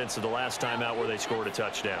confidence of the last time out where they scored a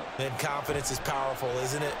touchdown. And confidence is powerful,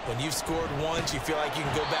 isn't it? When you've scored once, you feel like you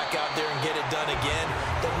can go back out there and get it done again.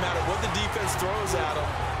 Doesn't matter what the defense throws at them.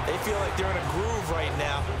 They feel like they're in a groove right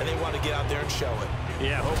now, and they want to get out there and show it.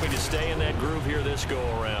 Yeah, hoping to stay in that groove here this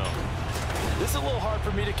go-around. This is a little hard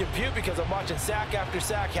for me to compute because I'm watching sack after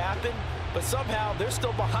sack happen, but somehow they're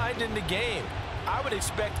still behind in the game. I would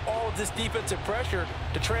expect all of this defensive pressure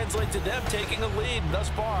to translate to them taking a lead. And thus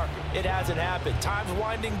far, it hasn't happened. Time's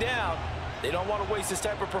winding down. They don't want to waste this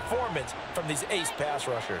type of performance from these ace pass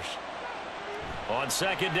rushers. On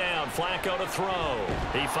 2nd down, Flacco to throw.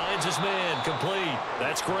 He finds his man, complete.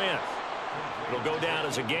 That's Grant. It'll go down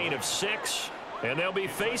as a gain of 6, and they'll be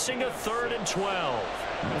facing a 3rd and 12.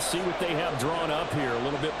 Let's see what they have drawn up here. A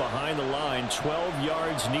little bit behind the line. 12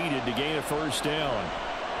 yards needed to gain a 1st down.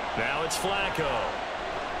 Now it's Flacco.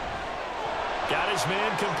 Got his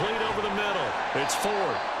man complete over the middle. It's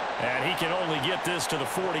 4th. And he can only get this to the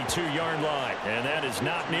 42-yard line. And that is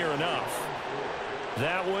not near enough.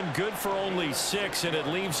 That one good for only 6, and it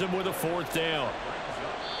leaves him with a 4th down.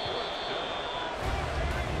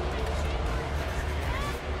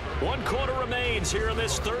 One quarter remains here in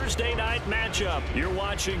this Thursday night matchup. You're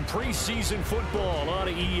watching preseason football on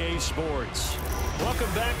EA Sports.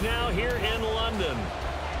 Welcome back now here in London.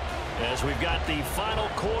 As we've got the final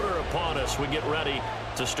quarter upon us, we get ready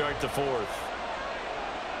to start the 4th.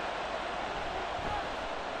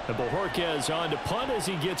 And Bojorquez on to punt as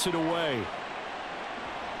he gets it away.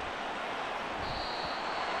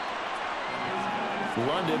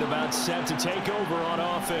 London about set to take over on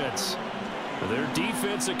offense. Their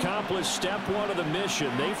defense accomplished step 1 of the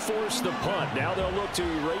mission. They forced the punt. Now they'll look to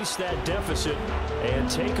erase that deficit and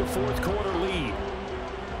take a 4th quarter lead.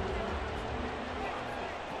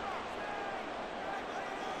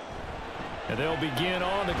 And they'll begin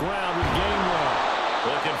on the ground with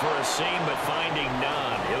Gainwell. Looking for a seam, but finding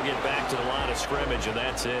none. He'll get back to the line of scrimmage, and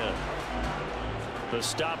that's it. The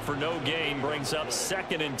stop for no gain brings up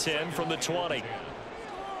 2nd and 10 from the 20. At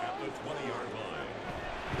the 20-yard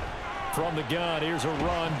line. From the gun, here's a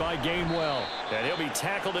run by Gainwell. And he'll be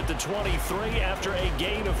tackled at the 23 after a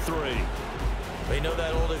gain of 3. They know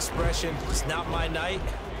that old expression, it's not my night.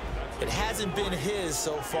 It hasn't been his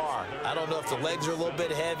so far. I don't know if the legs are a little bit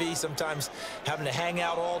heavy. Sometimes having to hang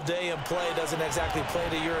out all day and play doesn't exactly play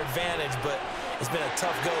to your advantage, but it's been a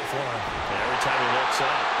tough go for him. And every time he looks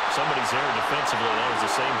up, somebody's there defensively. That was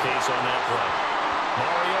the same case on that play.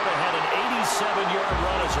 Mariota had an 87-yard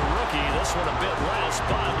run as a rookie. This one a bit less,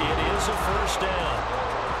 but it is a 1st down.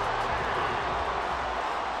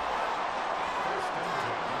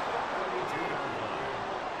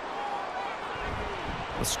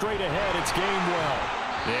 Straight ahead, it's Gainwell.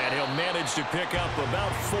 And he'll manage to pick up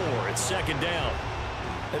about 4. It's 2nd down.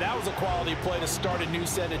 And that was a quality play to start a new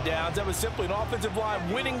set of downs. That was simply an offensive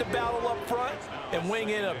line winning the battle up front and winning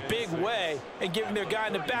in a big way and giving their guy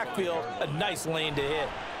in the backfield a nice lane to hit.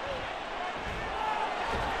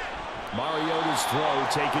 Mariota's throw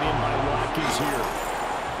taken in by Watkins here.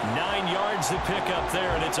 9 yards to pick up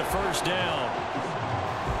there, and it's a 1st down.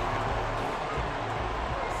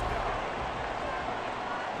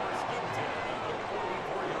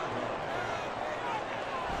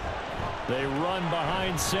 They run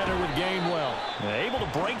behind center with Gainwell. Able to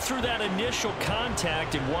break through that initial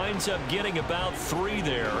contact and winds up getting about 3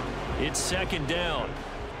 there. It's 2nd down.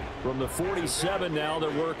 From the 47 now, they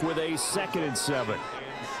work with a 2nd and 7.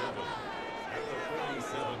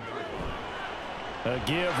 A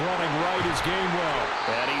give running right is Gainwell.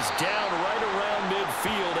 And he's down right around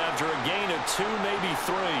midfield after a gain of 2, maybe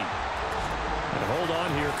 3. And hold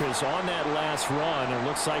on here, because on that last run, it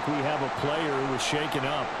looks like we have a player who was shaken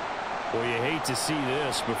up. Well, you hate to see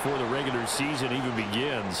this before the regular season even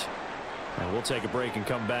begins. And we'll take a break and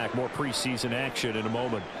come back. More preseason action in a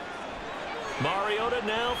moment. Mariota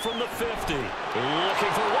now from the 50.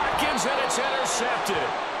 Looking for Watkins, and it's intercepted.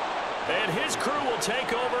 And his crew will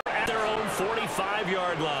take over at their own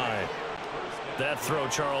 45-yard line. That throw,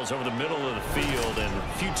 Charles, over the middle of the field, and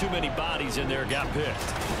a few too many bodies in there got picked.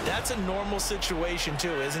 That's a normal situation,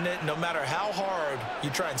 too, isn't it? No matter how hard you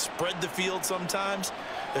try and spread the field sometimes,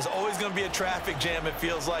 there's always going to be a traffic jam, it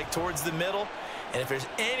feels like, towards the middle. And if there's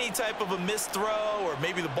any type of a missed throw, or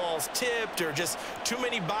maybe the ball's tipped, or just too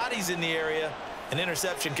many bodies in the area, an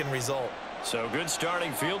interception can result. So good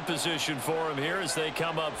starting field position for him here as they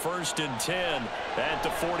come up 1st and 10 at the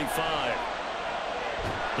 45.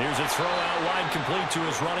 Here's a throw out wide, complete to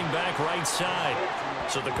his running back right side.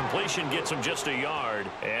 So the completion gets him just a yard,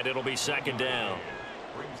 and it'll be 2nd down.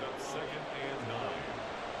 Brings up 2nd and 9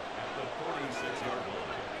 at the 46-yard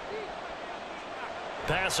line.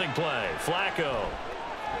 Passing play, Flacco.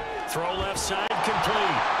 Throw left side,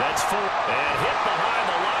 complete. That's 4. And hit behind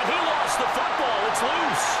the line. He lost the football. It's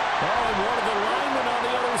loose. Oh, and one of the linemen on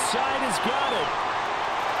the other side has got it.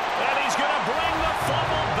 And he's going to bring the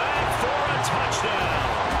fumble back for a touchdown.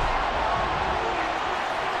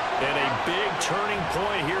 And a big turning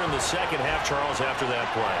point here in the second half, Charles, after that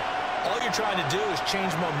play. All you're trying to do is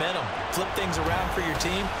change momentum, flip things around for your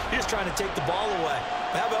team. You're just trying to take the ball away.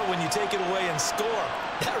 How about when you take it away and score?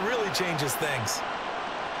 That really changes things.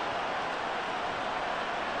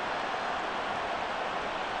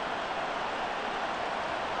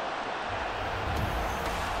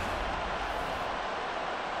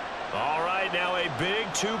 All right, now a big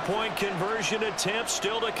 2-point conversion attempt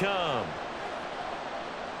still to come.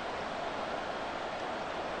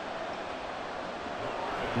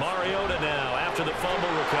 Mariota now after the fumble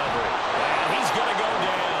recovery. And he's going to go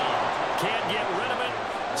down. Can't get rid of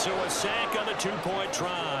it. So a sack on the 2-point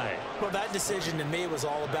try. Well, that decision to me was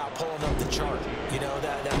all about pulling up the chart. You know,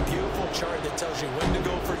 that beautiful chart that tells you when to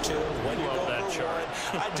go for 2, when to go for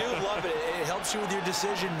 1. I do love it. It helps you with your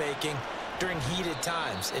decision making during heated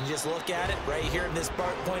times. And just look at it right here in this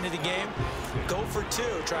point of the game. Go for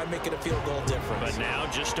 2. Try and make it a field goal difference. But now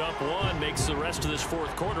just up 1 makes the rest of this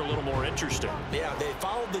 4th quarter a little more interesting. Yeah, they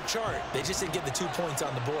followed the chart. They just didn't get the 2 points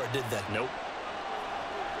on the board, did they? Nope.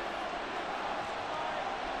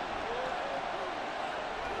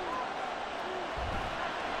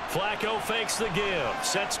 Flacco fakes the give,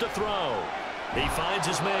 sets to throw. He finds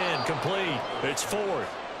his man, complete. It's 4th.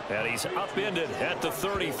 And he's upended at the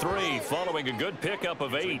 33 following a good pickup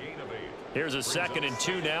of 8. Here's a 2nd and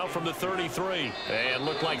 2 now from the 33. And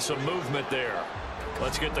looked like some movement there.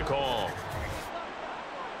 Let's get the call.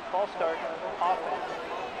 Ball start, offense.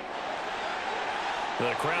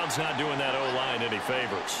 The crowd's not doing that O-line any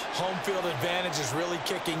favors. Home field advantage is really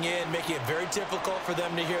kicking in, making it very difficult for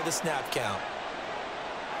them to hear the snap count.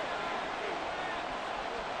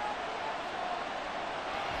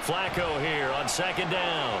 Flacco here on 2nd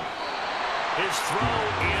down. His throw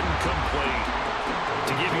incomplete.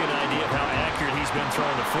 To give you an idea of how accurate he's been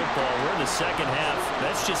throwing the football, we're in the second half.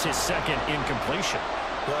 That's just his 2nd incompletion.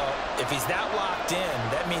 Well, if he's that locked in,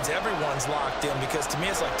 that means everyone's locked in, because to me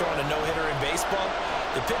it's like throwing a no-hitter in baseball.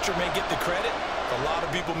 The pitcher may get the credit, a lot of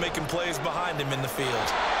people making plays behind him in the field.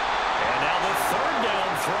 And now the 3rd down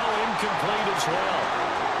throw incomplete as well.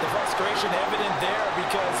 The frustration evident there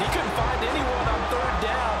because he couldn't find anyone on 3rd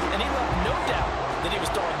down, and he left no doubt that he was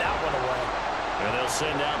throwing that one away. And they'll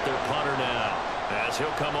send out their punter now, as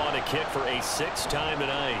he'll come on to kick for a 6th time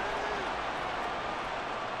tonight.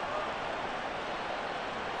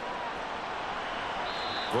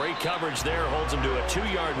 Great coverage there, holds him to a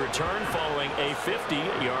 2-yard return following a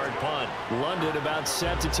 50-yard punt. London about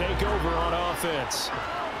set to take over on offense.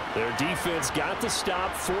 Their defense got the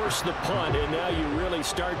stop, forced the punt, and now you really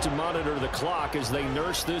start to monitor the clock as they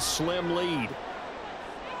nurse this slim lead.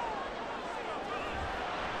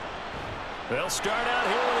 They'll start out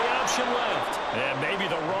here with the option left. And maybe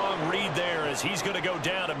the wrong read there as he's going to go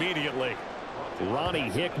down immediately. Ronnie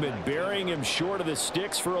Hickman burying him short of the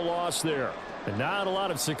sticks for a loss there. And not a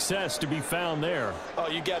lot of success to be found there. Oh,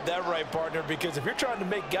 you got that right, partner, because if you're trying to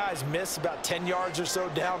make guys miss about 10 yards or so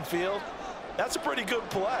downfield, that's a pretty good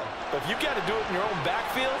play. But if you've got to do it in your own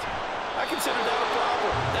backfield, I consider that a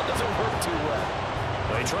problem. That doesn't work too well.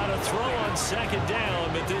 They try to throw on 2nd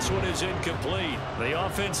down, but this one is incomplete. The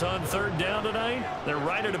offense on 3rd down tonight, they're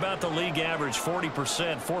right at about the league average,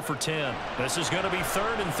 40%, 4 for 10. This is going to be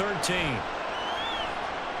 3rd and 13.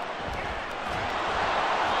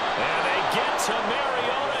 to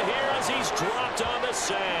Mariota here as he's dropped on the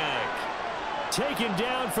sack. Taken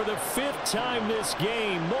down for the 5th time this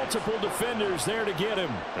game. Multiple defenders there to get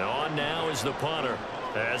him. On now is the punter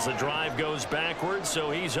as the drive goes backwards,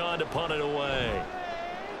 so he's on to punt it away.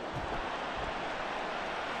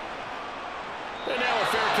 And now a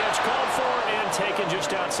fair catch called for and taken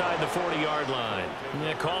just outside the 40-yard line.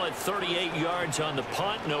 Yeah, call it 38 yards on the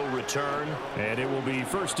punt, no return. And it will be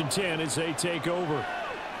 1st and 10 as they take over.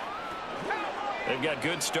 They've got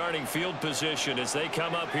good starting field position as they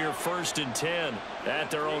come up here 1st and 10 at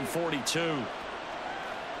their own 42.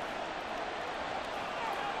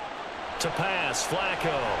 To pass,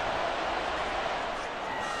 Flacco.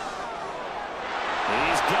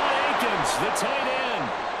 He's got Akins, the tight end.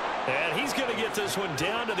 And he's going to get this one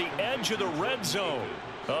down to the edge of the red zone.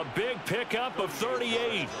 A big pickup of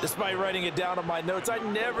 38. Despite writing it down on my notes, I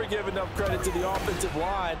never give enough credit to the offensive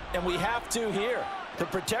line, and we have to here. The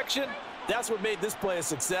protection, that's what made this play a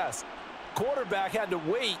success. Quarterback had to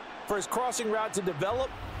wait for his crossing route to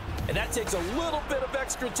develop, and that takes a little bit of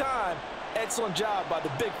extra time. Excellent job by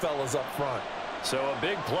the big fellas up front. So a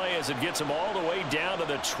big play as it gets him all the way down to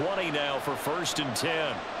the 20 now for 1st and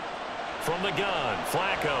 10. From the gun,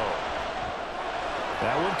 Flacco.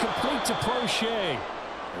 That one complete to Prochet.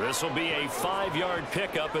 This will be a 5-yard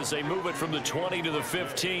pickup as they move it from the 20 to the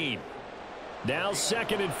 15. Now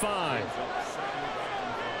 2nd and 5.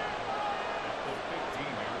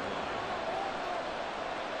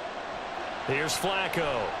 Here's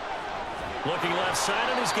Flacco. Looking left side,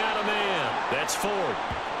 and he's got a man. That's Ford.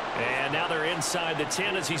 And now they're inside the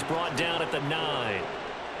 10 as he's brought down at the 9.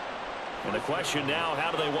 And the question now,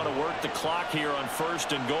 how do they want to work the clock here on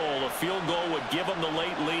 1st and goal? A field goal would give them the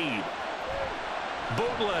late lead.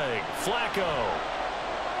 Bootleg, Flacco.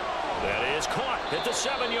 That is caught at the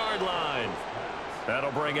 7-yard line.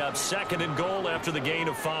 That'll bring up 2nd and goal after the gain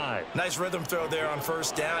of 5. Nice rhythm throw there on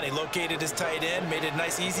 1st down. He located his tight end, made it a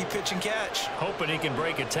nice easy pitch and catch. Hoping he can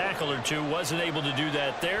break a tackle or two. Wasn't able to do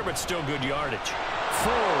that there, but still good yardage.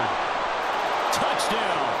 Ford.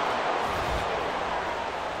 Touchdown.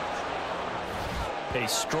 A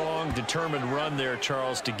strong, determined run there,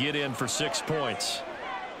 Charles, to get in for 6 points.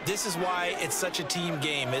 This is why it's such a team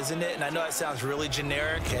game, isn't it? And I know that sounds really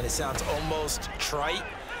generic and it sounds almost trite,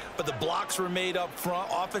 but the blocks were made up front,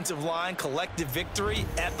 offensive line, collective victory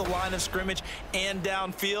at the line of scrimmage and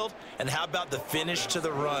downfield. And how about the finish to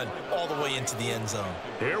the run all the way into the end zone?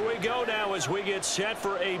 Here we go now as we get set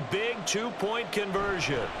for a big 2-point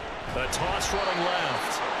conversion. A toss running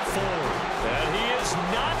left. Ford. And he is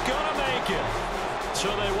not going to make it. So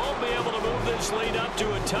they won't be able to move this lead up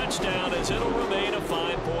to a touchdown as it'll remain a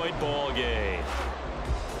 5-point ball game.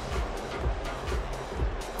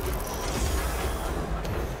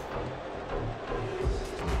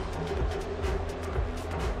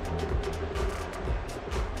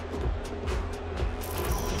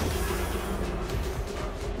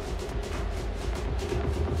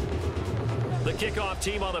 The kickoff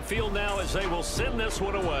team on the field now as they will send this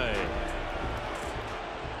one away.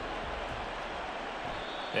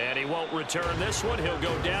 And he won't return this one. He'll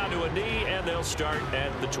go down to a knee, and they'll start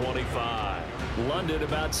at the 25. London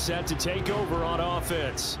about set to take over on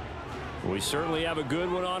offense. We certainly have a good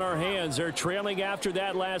one on our hands. They're trailing after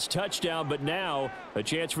that last touchdown, but now a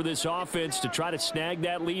chance for this offense to try to snag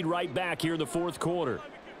that lead right back here in the 4th quarter.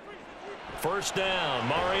 1st down,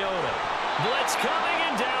 Mariota. Blitz coming,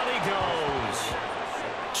 and down he goes.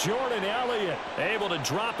 Jordan Elliott able to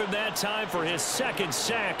drop him that time for his 2nd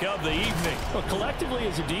sack of the evening. Well, collectively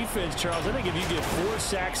as a defense, Charles, I think if you get 4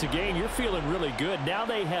 sacks a game, you're feeling really good. Now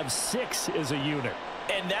they have 6 as a unit.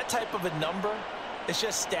 And that type of a number, it's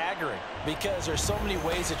just staggering because there's so many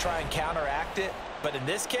ways to try and counteract it. But in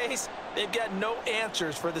this case, they've got no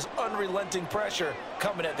answers for this unrelenting pressure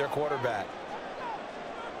coming at their quarterback.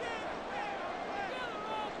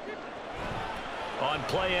 On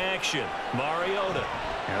play action, Mariota.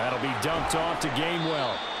 And that'll be dumped off to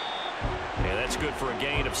Gainwell. And that's good for a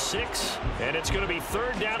gain of 6. And it's going to be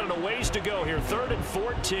 3rd down and a ways to go here. 3rd and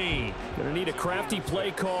 14. Going to need a crafty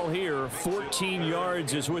play call here. 14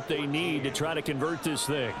 yards is what they need to try to convert this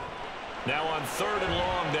thing. Now on 3rd and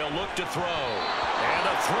long, they'll look to throw. And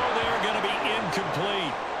the throw there going to be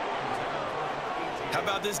incomplete. How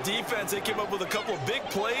about this defense? They came up with a couple of big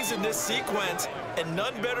plays in this sequence, and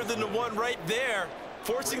none better than the one right there,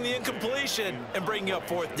 forcing the incompletion and bringing up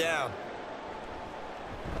 4th down.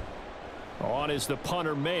 On is the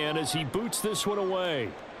punter man as he boots this one away.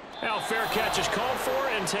 Now fair catch is called for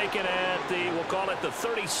and taken at the, we'll call it the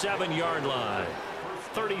 37-yard line.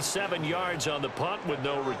 37 yards on the punt with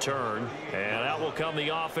no return. And out will come the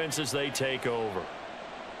offense as they take over.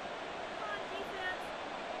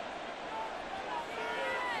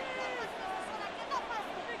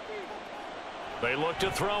 They look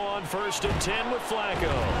to throw on 1st and 10 with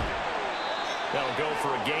Flacco. That'll go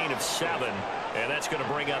for a gain of 7, and that's going to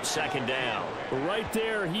bring up 2nd down. Right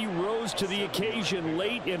there, he rose to the occasion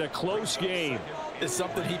late in a close game. It's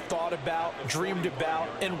something he thought about, dreamed about,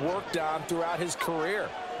 and worked on throughout his career.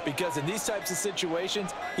 Because in these types of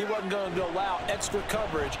situations, he wasn't going to allow extra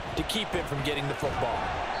coverage to keep him from getting the football.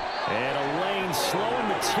 And a lane slowly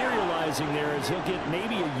materializing there as he'll get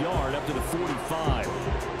maybe a yard up to the 45.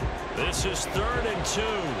 This is 3rd and 2.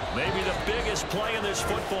 Maybe the biggest play in this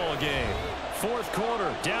football game. 4th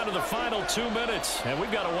quarter, down to the final 2 minutes, and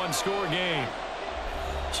we've got a 1-score game.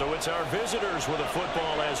 So it's our visitors with the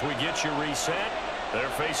football as we get you reset. They're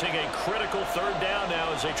facing a critical 3rd down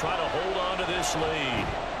now as they try to hold on to this lead.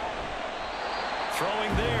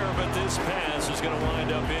 Throwing there, but this pass is going to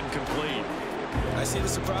wind up incomplete. I see the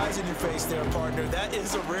surprise in your face there, partner. That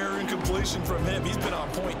is a rare incompletion from him. He's been on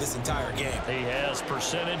point this entire game. He has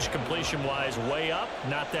percentage completion-wise way up,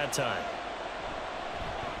 not that time.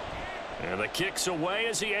 And the kick's away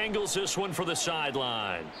as he angles this one for the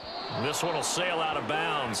sideline. This one will sail out of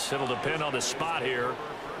bounds. It'll depend on the spot here.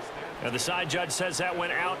 And the side judge says that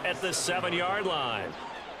went out at the 7-yard line.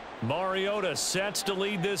 Mariota sets to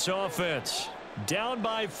lead this offense. Down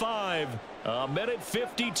by 5. A minute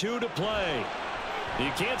 52 to play. You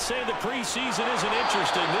can't say the preseason isn't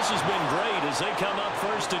interesting. This has been great as they come up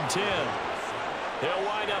 1st and 10. They'll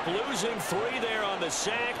wind up losing 3 there on the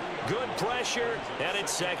sack. Good pressure, and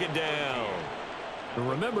it's 2nd down.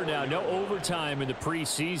 Remember now, no overtime in the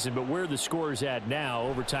preseason, but where the score is at now,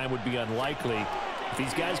 overtime would be unlikely. If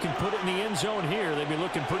these guys can put it in the end zone here, they'd be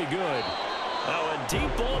looking pretty good. Oh, a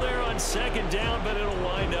deep ball there on 2nd down, but it'll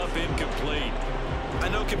wind up incomplete. I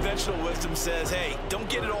know conventional wisdom says, hey, don't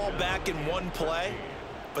get it all back in one play.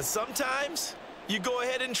 But sometimes you go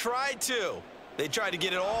ahead and try to. They tried to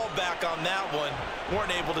get it all back on that one.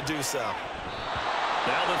 Weren't able to do so.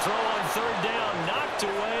 Now the throw on 3rd down, knocked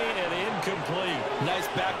away and incomplete. Nice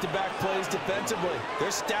back-to-back plays defensively. They're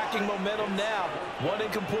stacking momentum now. 1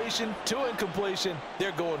 incompletion, 2 incompletion.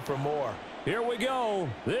 They're going for more. Here we go.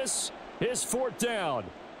 This is 4th down.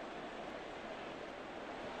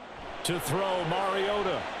 To throw,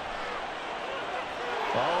 Mariota.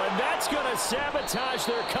 Oh, and that's going to sabotage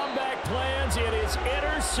their comeback plans. It is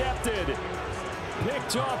intercepted.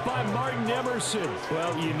 Picked off by Martin Emerson.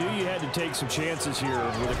 Well, you knew you had to take some chances here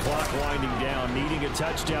with the clock winding down, needing a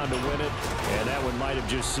touchdown to win it, and that one might have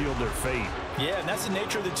just sealed their fate. Yeah, and that's the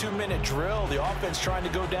nature of the 2-minute drill. The offense trying to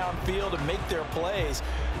go downfield and make their plays.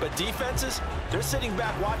 But defenses, they're sitting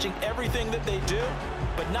back watching everything that they do,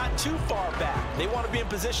 but not too far back. They want to be in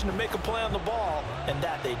position to make a play on the ball, and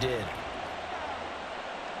that they did.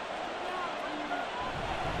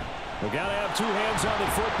 We got to have 2 hands on the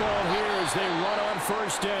football here as they run on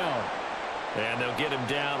 1st down. And they'll get him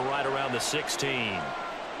down right around the 16.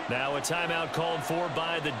 Now a timeout called for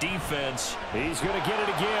by the defense. He's going to get it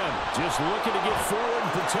again. Just looking to get forward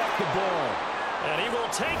and protect the ball. And he will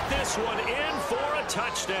take this one in for a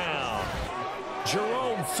touchdown.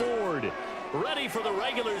 Jerome Ford, ready for the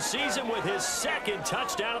regular season with his 2nd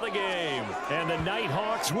touchdown of the game. And the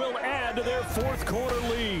Nighthawks will add to their 4th quarter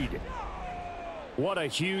lead. What a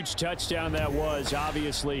huge touchdown that was,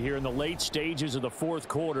 obviously, here in the late stages of the 4th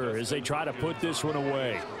quarter as they try to put this one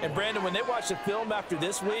away. And, Brandon, when they watch the film after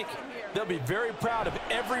this week, they'll be very proud of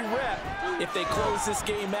every rep if they close this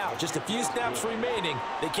game out. Just a few snaps remaining.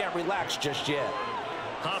 They can't relax just yet.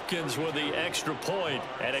 Hopkins with the extra point,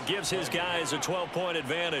 and it gives his guys a 12-point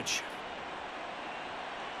advantage.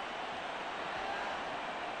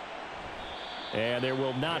 And there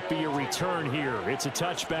will not be a return here. It's a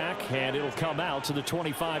touchback, and it'll come out to the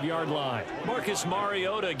 25-yard line. Marcus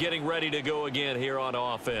Mariota getting ready to go again here on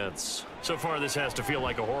offense. So far, this has to feel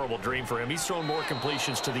like a horrible dream for him. He's thrown more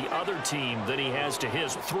completions to the other team than he has to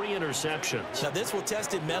his. 3 interceptions. Now, this will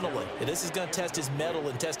test him mentally. This is going to test his mettle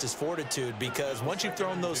and test his fortitude because once you've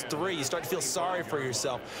thrown those 3, you start to feel sorry for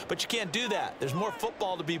yourself. But you can't do that. There's more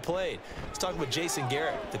football to be played. I was talking with Jason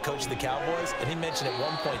Garrett, the coach of the Cowboys, and he mentioned at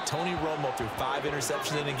one point Tony Romo threw 5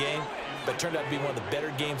 interceptions in a game, but it turned out to be one of the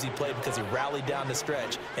better games he played because he rallied down the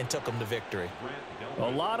stretch and took them to victory. A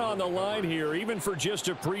lot on the line here, even for just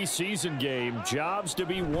a preseason game. Jobs to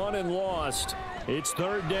be won and lost. It's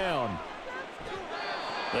 3rd down.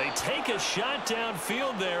 They take a shot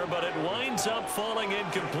downfield there, but it winds up falling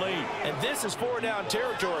incomplete. And this is 4-down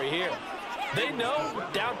territory here. They know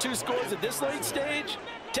down 2 scores at this late stage,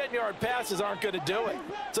 10-yard passes aren't going to do it.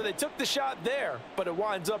 So they took the shot there, but it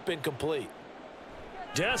winds up incomplete.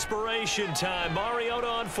 Desperation time. Mariota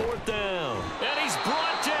on 4th down. And he's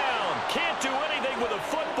brought down. Can't do anything with a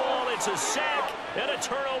football. It's a sack and a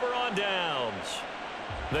turnover on downs.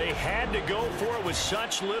 They had to go for it with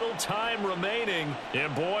such little time remaining.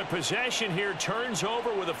 And, boy, possession here turns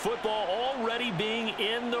over with the football already being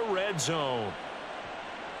in the red zone.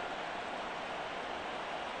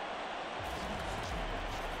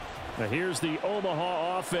 Now here's the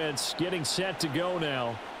Omaha offense getting set to go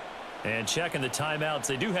now. And checking the timeouts.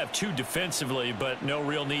 They do have 2 defensively, but no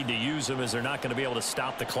real need to use them as they're not going to be able to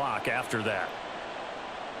stop the clock after that.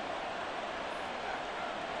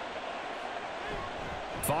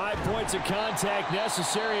 5 points of contact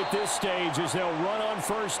necessary at this stage as they'll run on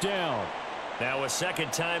first down. Now a second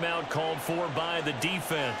timeout called for by the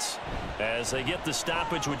defense as they get the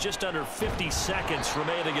stoppage with just under 50 seconds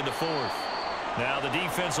remaining in the fourth. Now the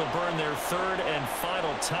defense will burn their 3rd and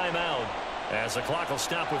final timeout as the clock will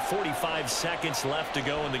stop with 45 seconds left to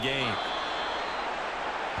go in the game.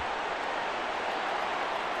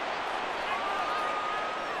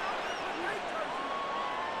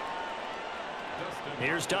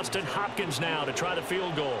 Here's Dustin Hopkins now to try the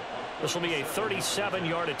field goal. This will be a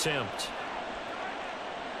 37-yard attempt.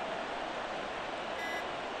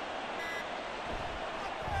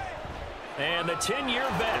 And the 10-year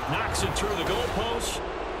vet knocks it through the goalpost.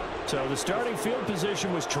 So the starting field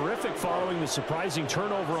position was terrific following the surprising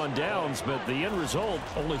turnover on downs, but the end result,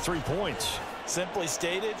 only 3 points. Simply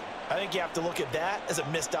stated, I think you have to look at that as a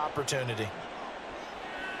missed opportunity.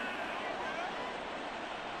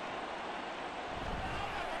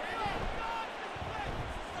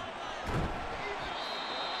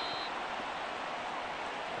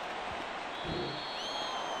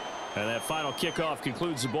 And that final kickoff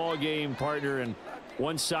concludes the ball game, partner, and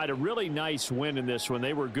one side a really nice win in this one.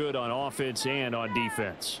 They were good on offense and on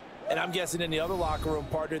defense. And I'm guessing in the other locker room,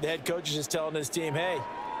 partner, the head coach is just telling his team, hey,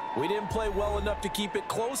 we didn't play well enough to keep it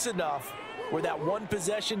close enough where that one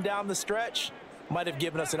possession down the stretch might have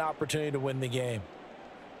given us an opportunity to win the game.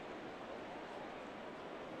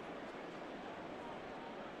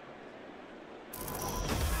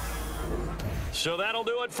 So that'll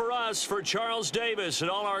do it for us. For Charles Davis and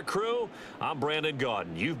all our crew, I'm Brandon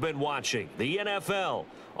Gaudin. You've been watching the NFL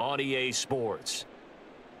on EA Sports.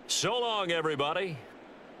 So long, everybody.